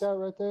 you like that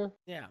right there?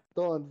 Yeah.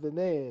 Don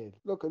Vinny.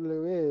 Look at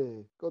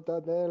Louis. Go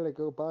down there and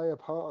go buy a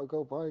pile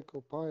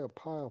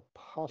of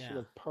pasta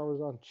with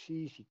Parmesan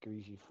cheese, you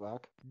greasy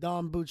fuck.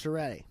 Don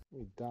Bucciarelli.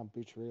 Don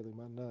Bucciarelli,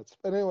 my nuts.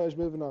 But anyways,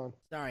 moving on.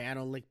 Sorry, I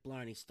don't lick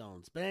Blarney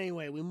Stones. But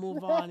anyway, we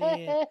move on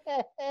here.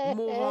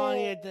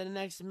 To the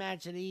next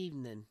match of the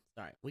evening.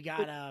 Sorry. We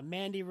got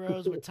Mandy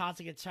Rose with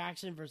Toxic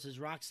Attraction versus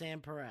Roxanne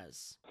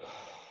Perez.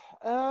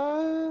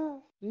 Do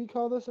you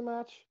call this a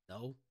match?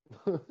 No.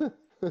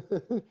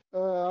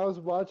 I was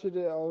watching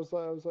it. I was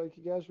like,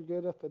 you guys are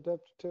good up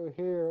to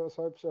here. I was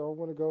like, so I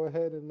want to go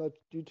ahead and let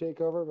you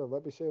take over, but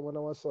let me say what I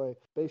want to say.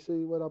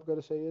 Basically, what I'm going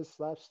to say is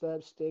slap,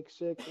 stab, stick,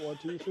 1,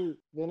 2, 3.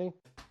 Vinny?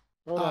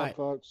 Hold on, right.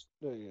 folks.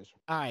 There he is.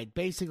 All right.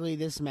 Basically,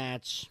 this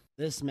match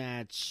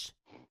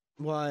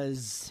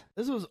was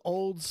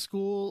old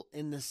school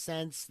in the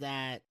sense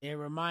that it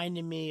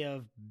reminded me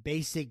of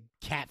basic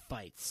cat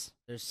fights.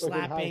 There's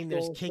slapping,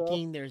 there's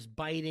kicking, there's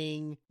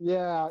biting.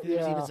 Yeah,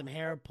 There's even some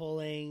hair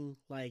pulling,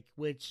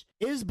 which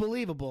is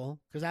believable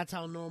because that's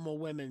how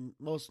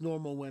most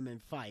normal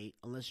women fight,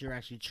 unless you're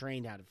actually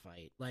trained how to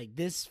fight. Like,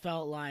 this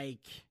felt like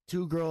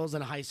two girls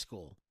in high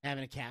school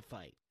having a cat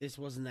fight. This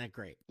wasn't that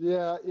great.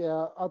 Yeah,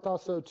 I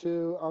thought so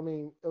too. I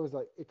mean, it was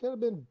like, it could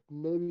have been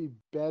maybe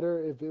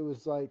better if it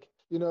was like,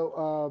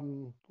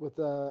 with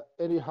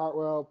Eddie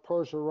Hartwell,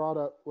 Persia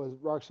Rada with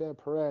Roxanne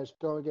Perez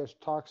going against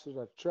Toxic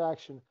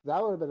Attraction.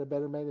 That would have been a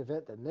better main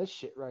event than this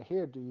shit right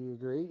here. Do you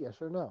agree?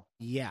 Yes or no?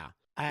 Yeah.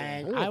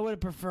 And I would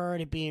have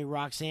preferred it being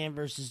Roxanne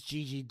versus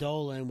Gigi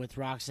Dolan, with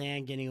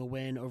Roxanne getting a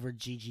win over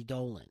Gigi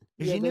Dolan.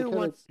 Because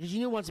you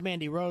knew once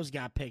Mandy Rose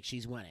got picked,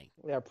 she's winning.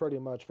 Yeah, pretty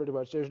much.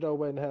 There's no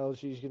way in hell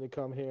she's going to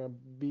come here and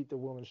beat the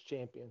women's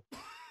champion.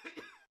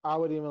 I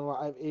would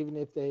even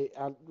if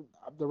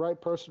the right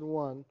person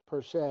won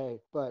per se,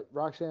 but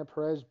Roxanne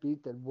Perez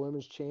beat the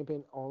women's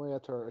champion only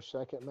after her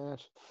second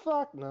match.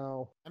 Fuck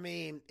no. I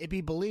mean, it'd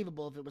be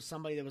believable if it was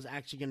somebody that was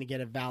actually going to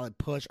get a valid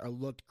push or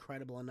looked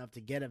credible enough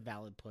to get a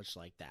valid push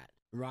like that.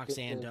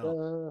 Roxanne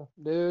don't.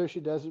 No,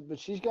 she doesn't. But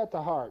she's got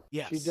the heart.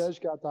 Yes. She does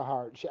got the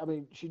heart.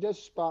 She does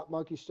spot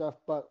monkey stuff,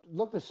 but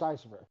look the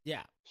size of her.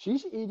 Yeah.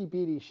 She's itty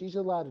bitty. She's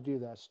allowed to do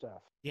that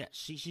stuff. Yeah,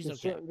 she's to okay. a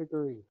certain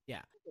degree.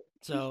 Yeah.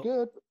 So she's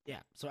good. Yeah.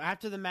 So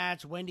after the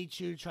match, Wendy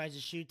Chu tries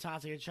to shoot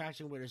Toxic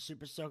Attraction with her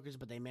Super Soakers,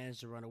 but they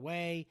manage to run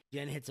away.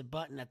 Jen hits a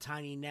button, a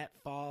tiny net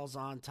falls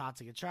on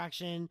Toxic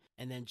Attraction,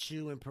 and then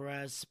Chu and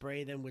Perez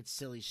spray them with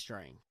silly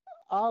string.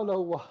 I don't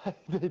know why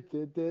they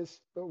did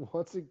this, but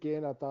once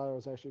again, I thought it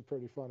was actually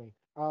pretty funny.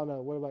 I don't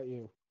know. What about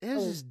you? It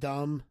was just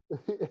dumb.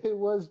 It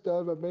was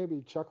dumb, but made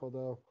me chuckle,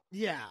 though.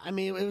 Yeah, I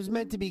mean, it was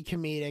meant to be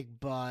comedic,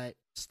 but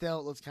still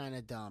it looks kind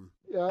of dumb.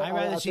 Yeah, I'd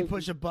rather she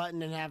push a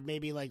button and have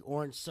maybe like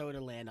orange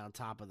soda land on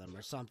top of them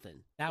or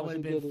something. That would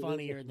have been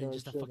funnier than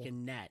just a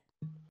fucking net.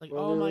 Like,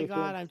 oh my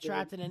God, I'm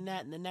trapped in a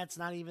net, and the net's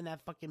not even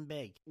that fucking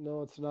big.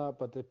 No, it's not,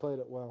 but they played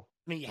it well.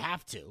 I mean, you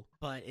have to,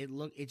 but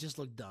it just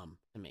looked dumb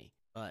to me.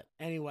 But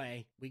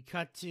anyway, we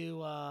cut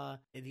to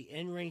the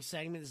in-ring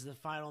segment. This is the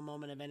final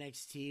moment of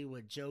NXT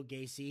with Joe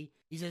Gacy.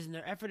 He says, in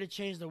their effort to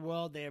change the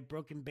world, they have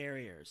broken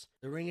barriers.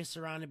 The ring is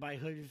surrounded by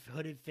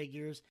hooded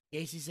figures.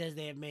 Gacy says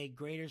they have made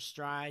greater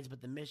strides, but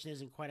the mission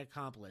isn't quite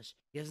accomplished.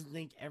 He doesn't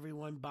think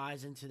everyone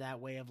buys into that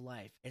way of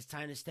life. It's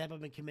time to step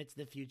up and commit to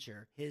the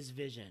future, his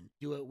vision.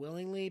 Do it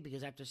willingly,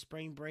 because after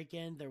spring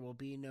break-in, there will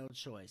be no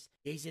choice.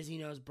 Gacy says he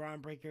knows Braun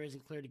Breaker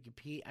isn't clear to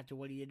compete after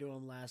what he did to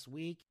him last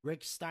week.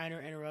 Rick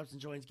Steiner interrupts and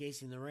joins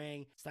Gacy in the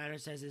ring. Steiner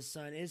says his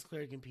son is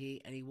clear to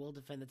compete, and he will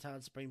defend the title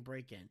at spring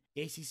break-in.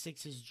 Gacy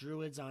sicks his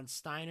druids on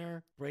Steiner.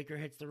 Breaker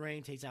hits the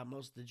ring, takes out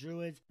most of the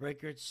druids.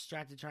 Breaker is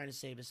distracted trying to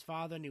save his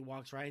father, and he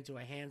walks right into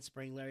a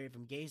handspring lariat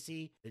from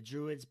Gacy. The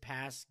druids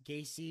pass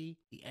Gacy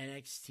the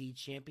NXT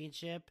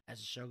championship as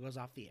the show goes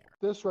off the air.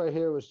 This right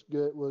here was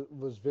good.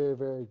 Was very,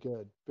 very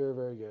good. Very,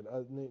 very good.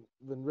 I mean,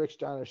 when Rick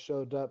Steiner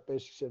showed up,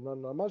 basically said, "No,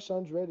 my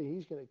son's ready.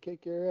 He's gonna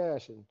kick your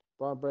ass." And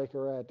Braun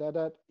Breaker at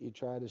that. He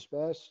tried his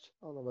best.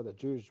 I don't know whether the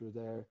Druids were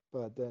there,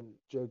 but then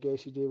Joe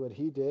Gacy did what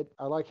he did.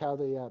 I like how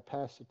they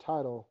passed the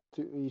title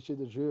to each of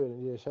the Druid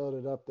and he just held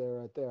it up there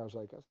right there. I was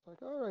like,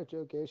 all right,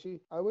 Joe Gacy,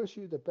 I wish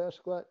you the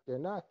best luck. You're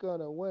not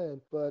gonna win,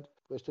 but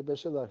wish the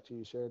best of luck to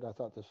you, sir. And I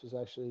thought this was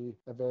actually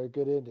a very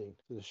good ending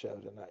to the show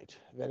tonight.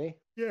 Vinny?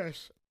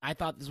 Yes. I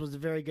thought this was a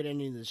very good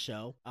ending to the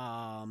show.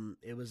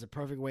 It was a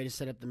perfect way to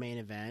set up the main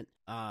event.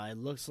 It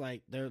looks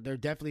like they're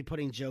definitely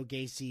putting Joe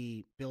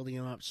Gacy, building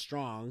him up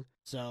strong.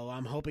 So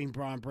I'm hoping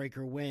Braun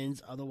Breaker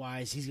wins.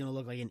 Otherwise, he's going to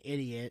look like an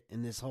idiot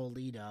in this whole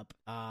lead up.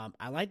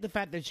 I like the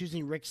fact they're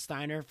choosing Rick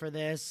Steiner for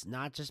this,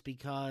 not just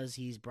because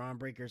he's Braun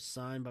Breaker's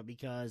son, but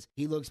because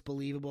he looks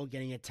believable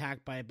getting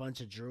attacked by a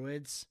bunch of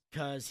druids.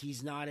 Because he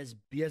doesn't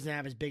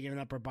have as big of an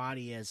upper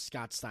body as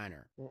Scott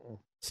Steiner.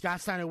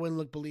 Scott Steiner wouldn't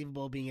look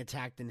believable being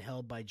attacked and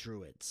held by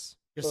druids.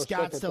 Because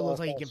Scott still looks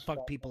like he can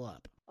fuck people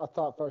up. I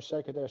thought for a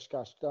second there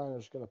Scott Steiner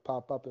was going to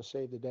pop up and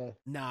save the day.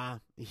 Nah,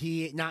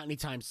 not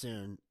anytime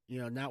soon.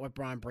 Not with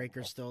Braun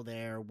Breaker still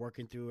there,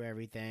 working through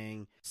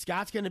everything.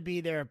 Scott's going to be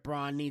there if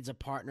Braun needs a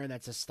partner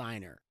that's a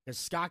Steiner. Because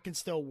Scott can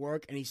still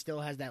work, and he still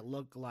has that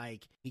look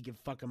like he can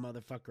fuck a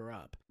motherfucker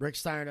up. Rick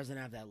Steiner doesn't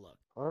have that look.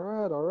 All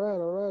right.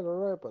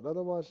 But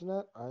otherwise than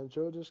that, I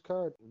enjoyed this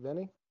card.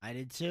 Vinny? I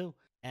did too.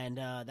 And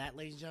that,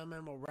 ladies and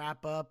gentlemen, will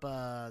wrap up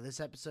this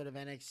episode of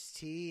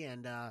NXT.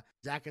 And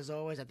Zach, as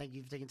always, I thank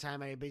you for taking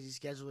time out of your busy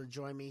schedule to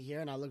join me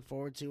here. And I look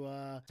forward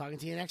to talking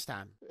to you next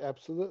time.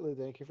 Absolutely.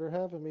 Thank you for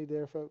having me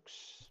there,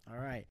 folks. All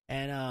right.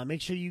 And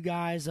make sure you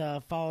guys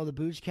follow the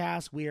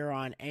Boojcast. We are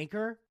on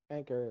Anchor,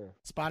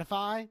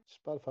 Spotify,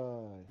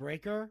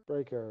 Breaker,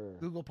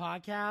 Google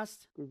Podcast,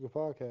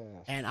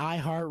 and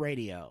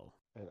iHeartRadio.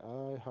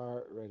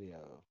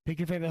 Pick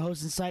your favorite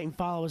hosting site and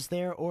follow us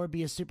there, or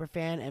be a super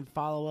fan and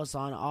follow us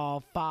on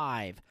all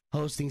 5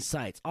 hosting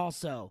sites.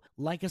 Also,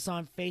 like us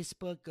on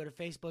Facebook. Go to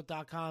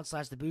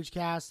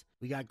facebook.com/theboojcast.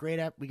 We got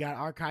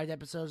archived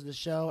episodes of the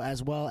show,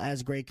 as well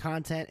as great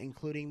content,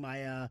 including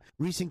my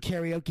recent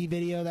karaoke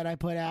video that I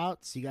put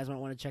out. So you guys might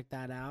want to check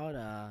that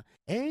out.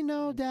 Ain't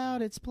no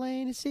doubt it's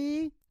plain to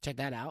see. Check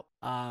that out.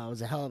 It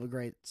was a hell of a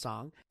great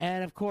song.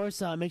 And of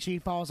course, make sure you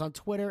follow us on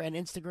Twitter and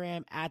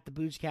Instagram at the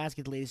Boojcast.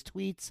 Get the latest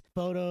tweets,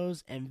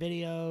 photos, and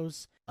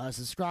videos.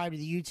 Subscribe to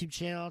the YouTube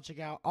channel. Check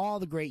out all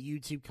the great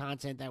YouTube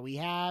content that we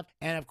have.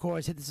 And of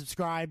course, hit the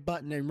subscribe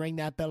button and ring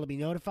that bell to be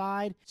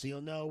notified so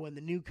you'll know when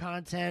the new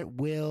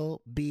content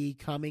will be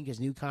coming,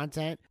 because new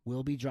content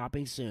will be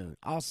dropping soon.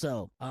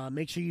 Also,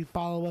 make sure you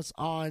follow us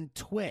on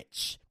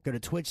Twitch. Go to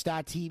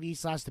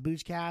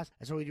twitch.tv/theboojcast.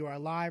 That's where we do our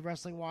live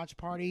wrestling watch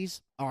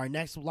parties. Our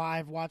next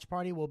live watch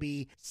party will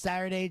be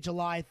Saturday,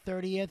 July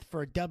 30th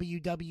for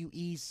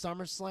WWE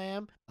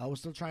SummerSlam. We're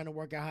still trying to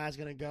work out how it's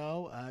going to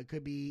go. It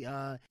could be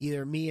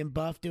either me and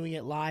Buff doing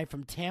it live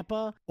from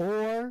Tampa,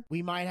 or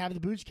we might have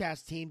the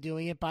Boochcast team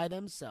doing it by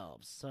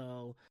themselves.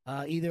 So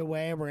either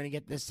way, we're going to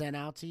get this sent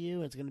out to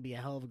you. It's going to be a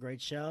hell of a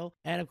great show.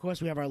 And of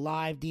course, we have our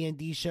live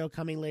D&D show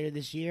coming later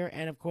this year.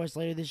 And of course,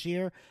 later this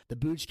year, the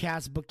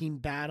Boochcast booking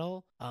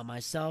battle.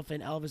 Myself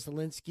and Elvis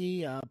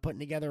Zelinsky putting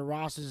together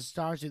rosters of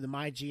stars through the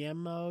MyGM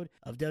mode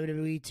of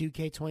WWE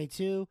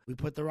 2K22. We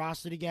put the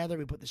roster together.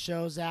 We put the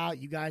shows out.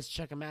 You guys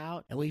check them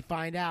out. And we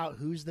find out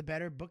who's the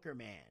better booker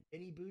man,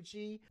 Vinny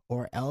Bucci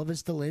or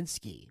Elvis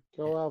Zelinsky.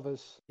 Go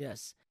Elvis.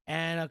 Yes.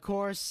 And of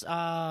course,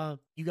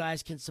 you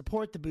guys can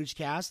support the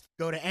Boochcast.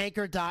 Go to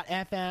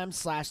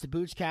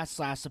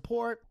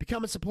anchor.fm/theboochcast/support.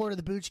 Become a supporter of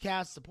the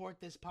Boochcast. Support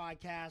this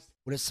podcast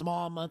with a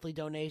small monthly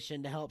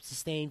donation to help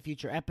sustain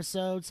future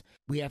episodes.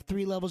 We have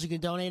 3 levels you can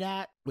donate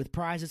at, with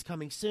prizes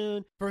coming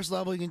soon. First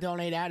level you can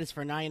donate at is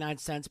for 99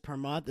 cents per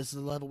month. This is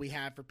the level we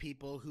have for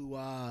people who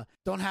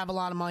don't have a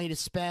lot of money to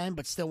spend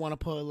but still want to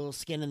put a little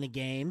skin in the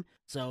game.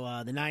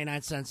 So the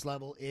 99 cents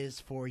level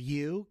is for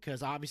you,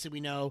 because obviously we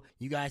know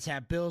you guys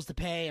have bills to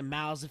pay and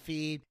mouths to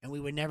feed, and we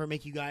would never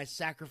make you guys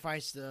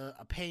sacrifice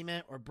a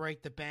payment or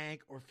break the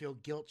bank or feel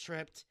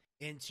guilt-tripped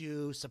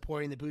into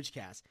supporting the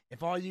Boochcast.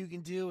 If all you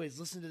can do is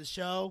listen to the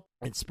show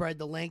and spread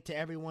the link to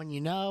everyone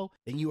you know,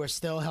 then you are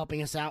still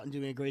helping us out and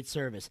doing a great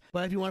service.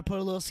 But if you want to put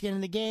a little skin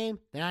in the game,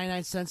 the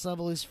 99 cents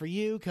level is for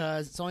you,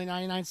 because it's only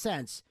 99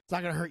 cents. It's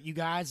not going to hurt you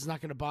guys. It's not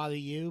going to bother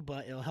you,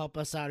 but it'll help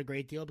us out a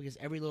great deal, because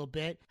every little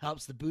bit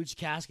helps the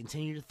Boochcast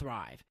continue to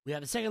thrive. We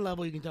have the second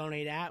level you can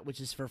donate at,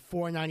 which is for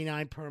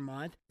 $4.99 per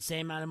month. The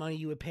same amount of money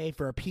you would pay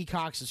for a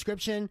Peacock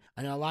subscription.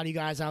 I know a lot of you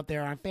guys out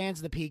there aren't fans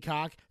of the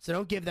Peacock, so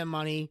don't give them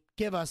money.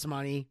 Give us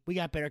money. We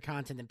got better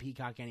content than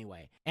Peacock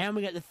anyway. And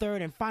we got the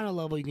third and final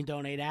level you can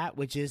donate at,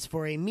 which is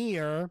for a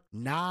mere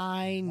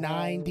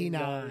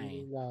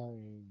 $9.99.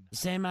 The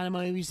same amount of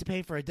money we used to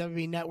pay for a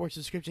WWE Network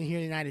subscription here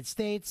in the United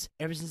States.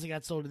 Ever since it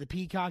got sold to the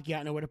Peacock, you got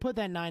to know where to put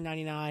that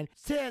 $9.99.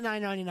 Stay at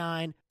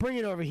 $9.99. Bring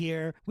it over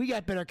here. We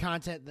got better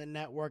content than the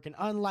network, and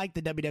unlike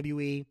the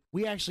WWE,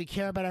 we actually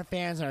care about our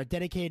fans and are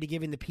dedicated to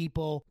giving the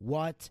people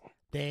what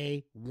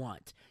they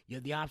want. You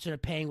have the option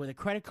of paying with a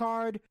credit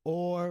card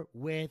or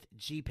with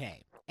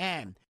GPay.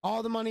 And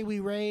all the money we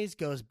raise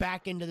goes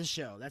back into the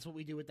show. That's what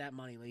we do with that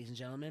money, ladies and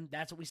gentlemen.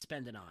 That's what we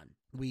spend it on.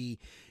 We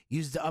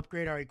use it to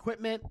upgrade our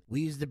equipment.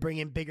 We use it to bring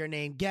in bigger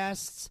name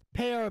guests,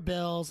 pay our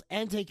bills,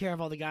 and take care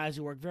of all the guys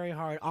who work very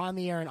hard on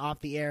the air and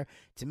off the air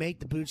to make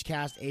the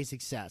Boochcast a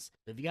success.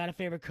 If you got a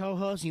favorite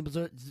co-host and you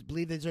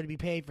believe they deserve to be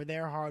paid for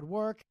their hard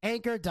work,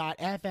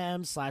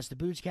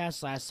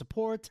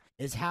 anchor.fm/theboochcast/support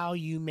is how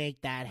you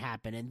make that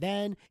happen. And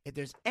then if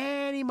there's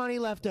any money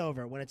left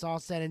over, when it's all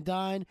said and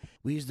done,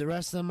 we use the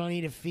rest of the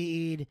money to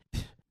feed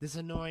this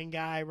annoying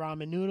guy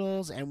ramen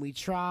noodles, and we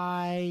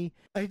try.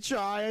 I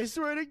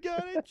swear to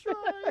God, I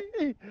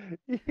try.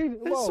 I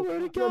swear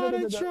to God,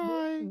 I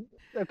try.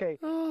 Okay.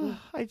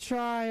 I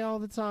try all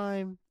the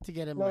time to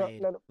get him laid.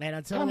 No. And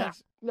until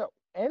next... No,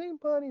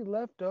 anybody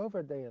left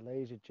over there,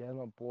 ladies and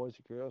gentlemen, boys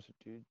and girls who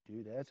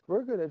do that,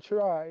 we're going to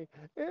try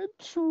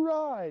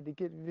to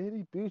get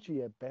Vinny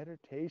Bucci a better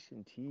taste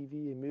in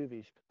TV and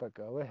movies. But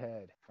go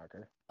ahead,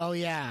 fucker. Oh,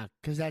 yeah,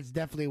 because that's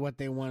definitely what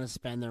they want to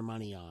spend their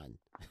money on.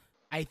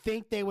 I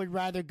think they would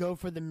rather go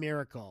for the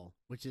miracle,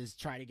 which is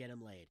try to get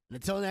him laid. And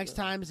until next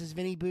time, this is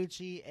Vinny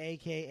Bucci,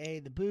 a.k.a.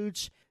 The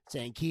Booch,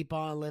 saying keep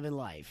on living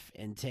life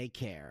and take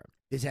care.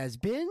 This has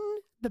been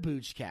the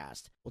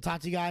Boochcast. We'll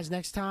talk to you guys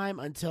next time.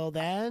 Until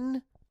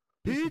then,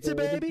 pizza,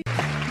 baby!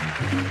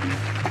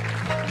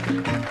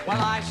 Well,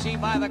 I see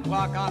by the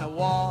clock on the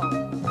wall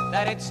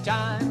that it's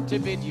time to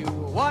bid you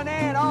one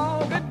and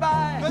all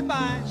goodbye.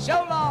 Goodbye.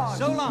 So long.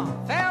 So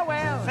long.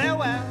 Farewell.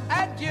 Farewell.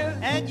 Adieu.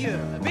 Adieu.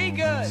 Be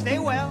good. Stay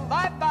well.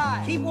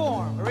 Bye-bye. Keep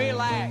warm.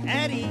 Relax.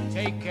 At ease.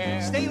 Take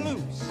care. Stay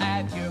loose.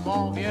 Adieu,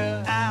 mon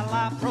vieux. À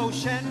la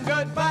prochaine.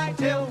 Goodbye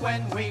till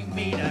when we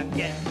meet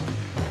again.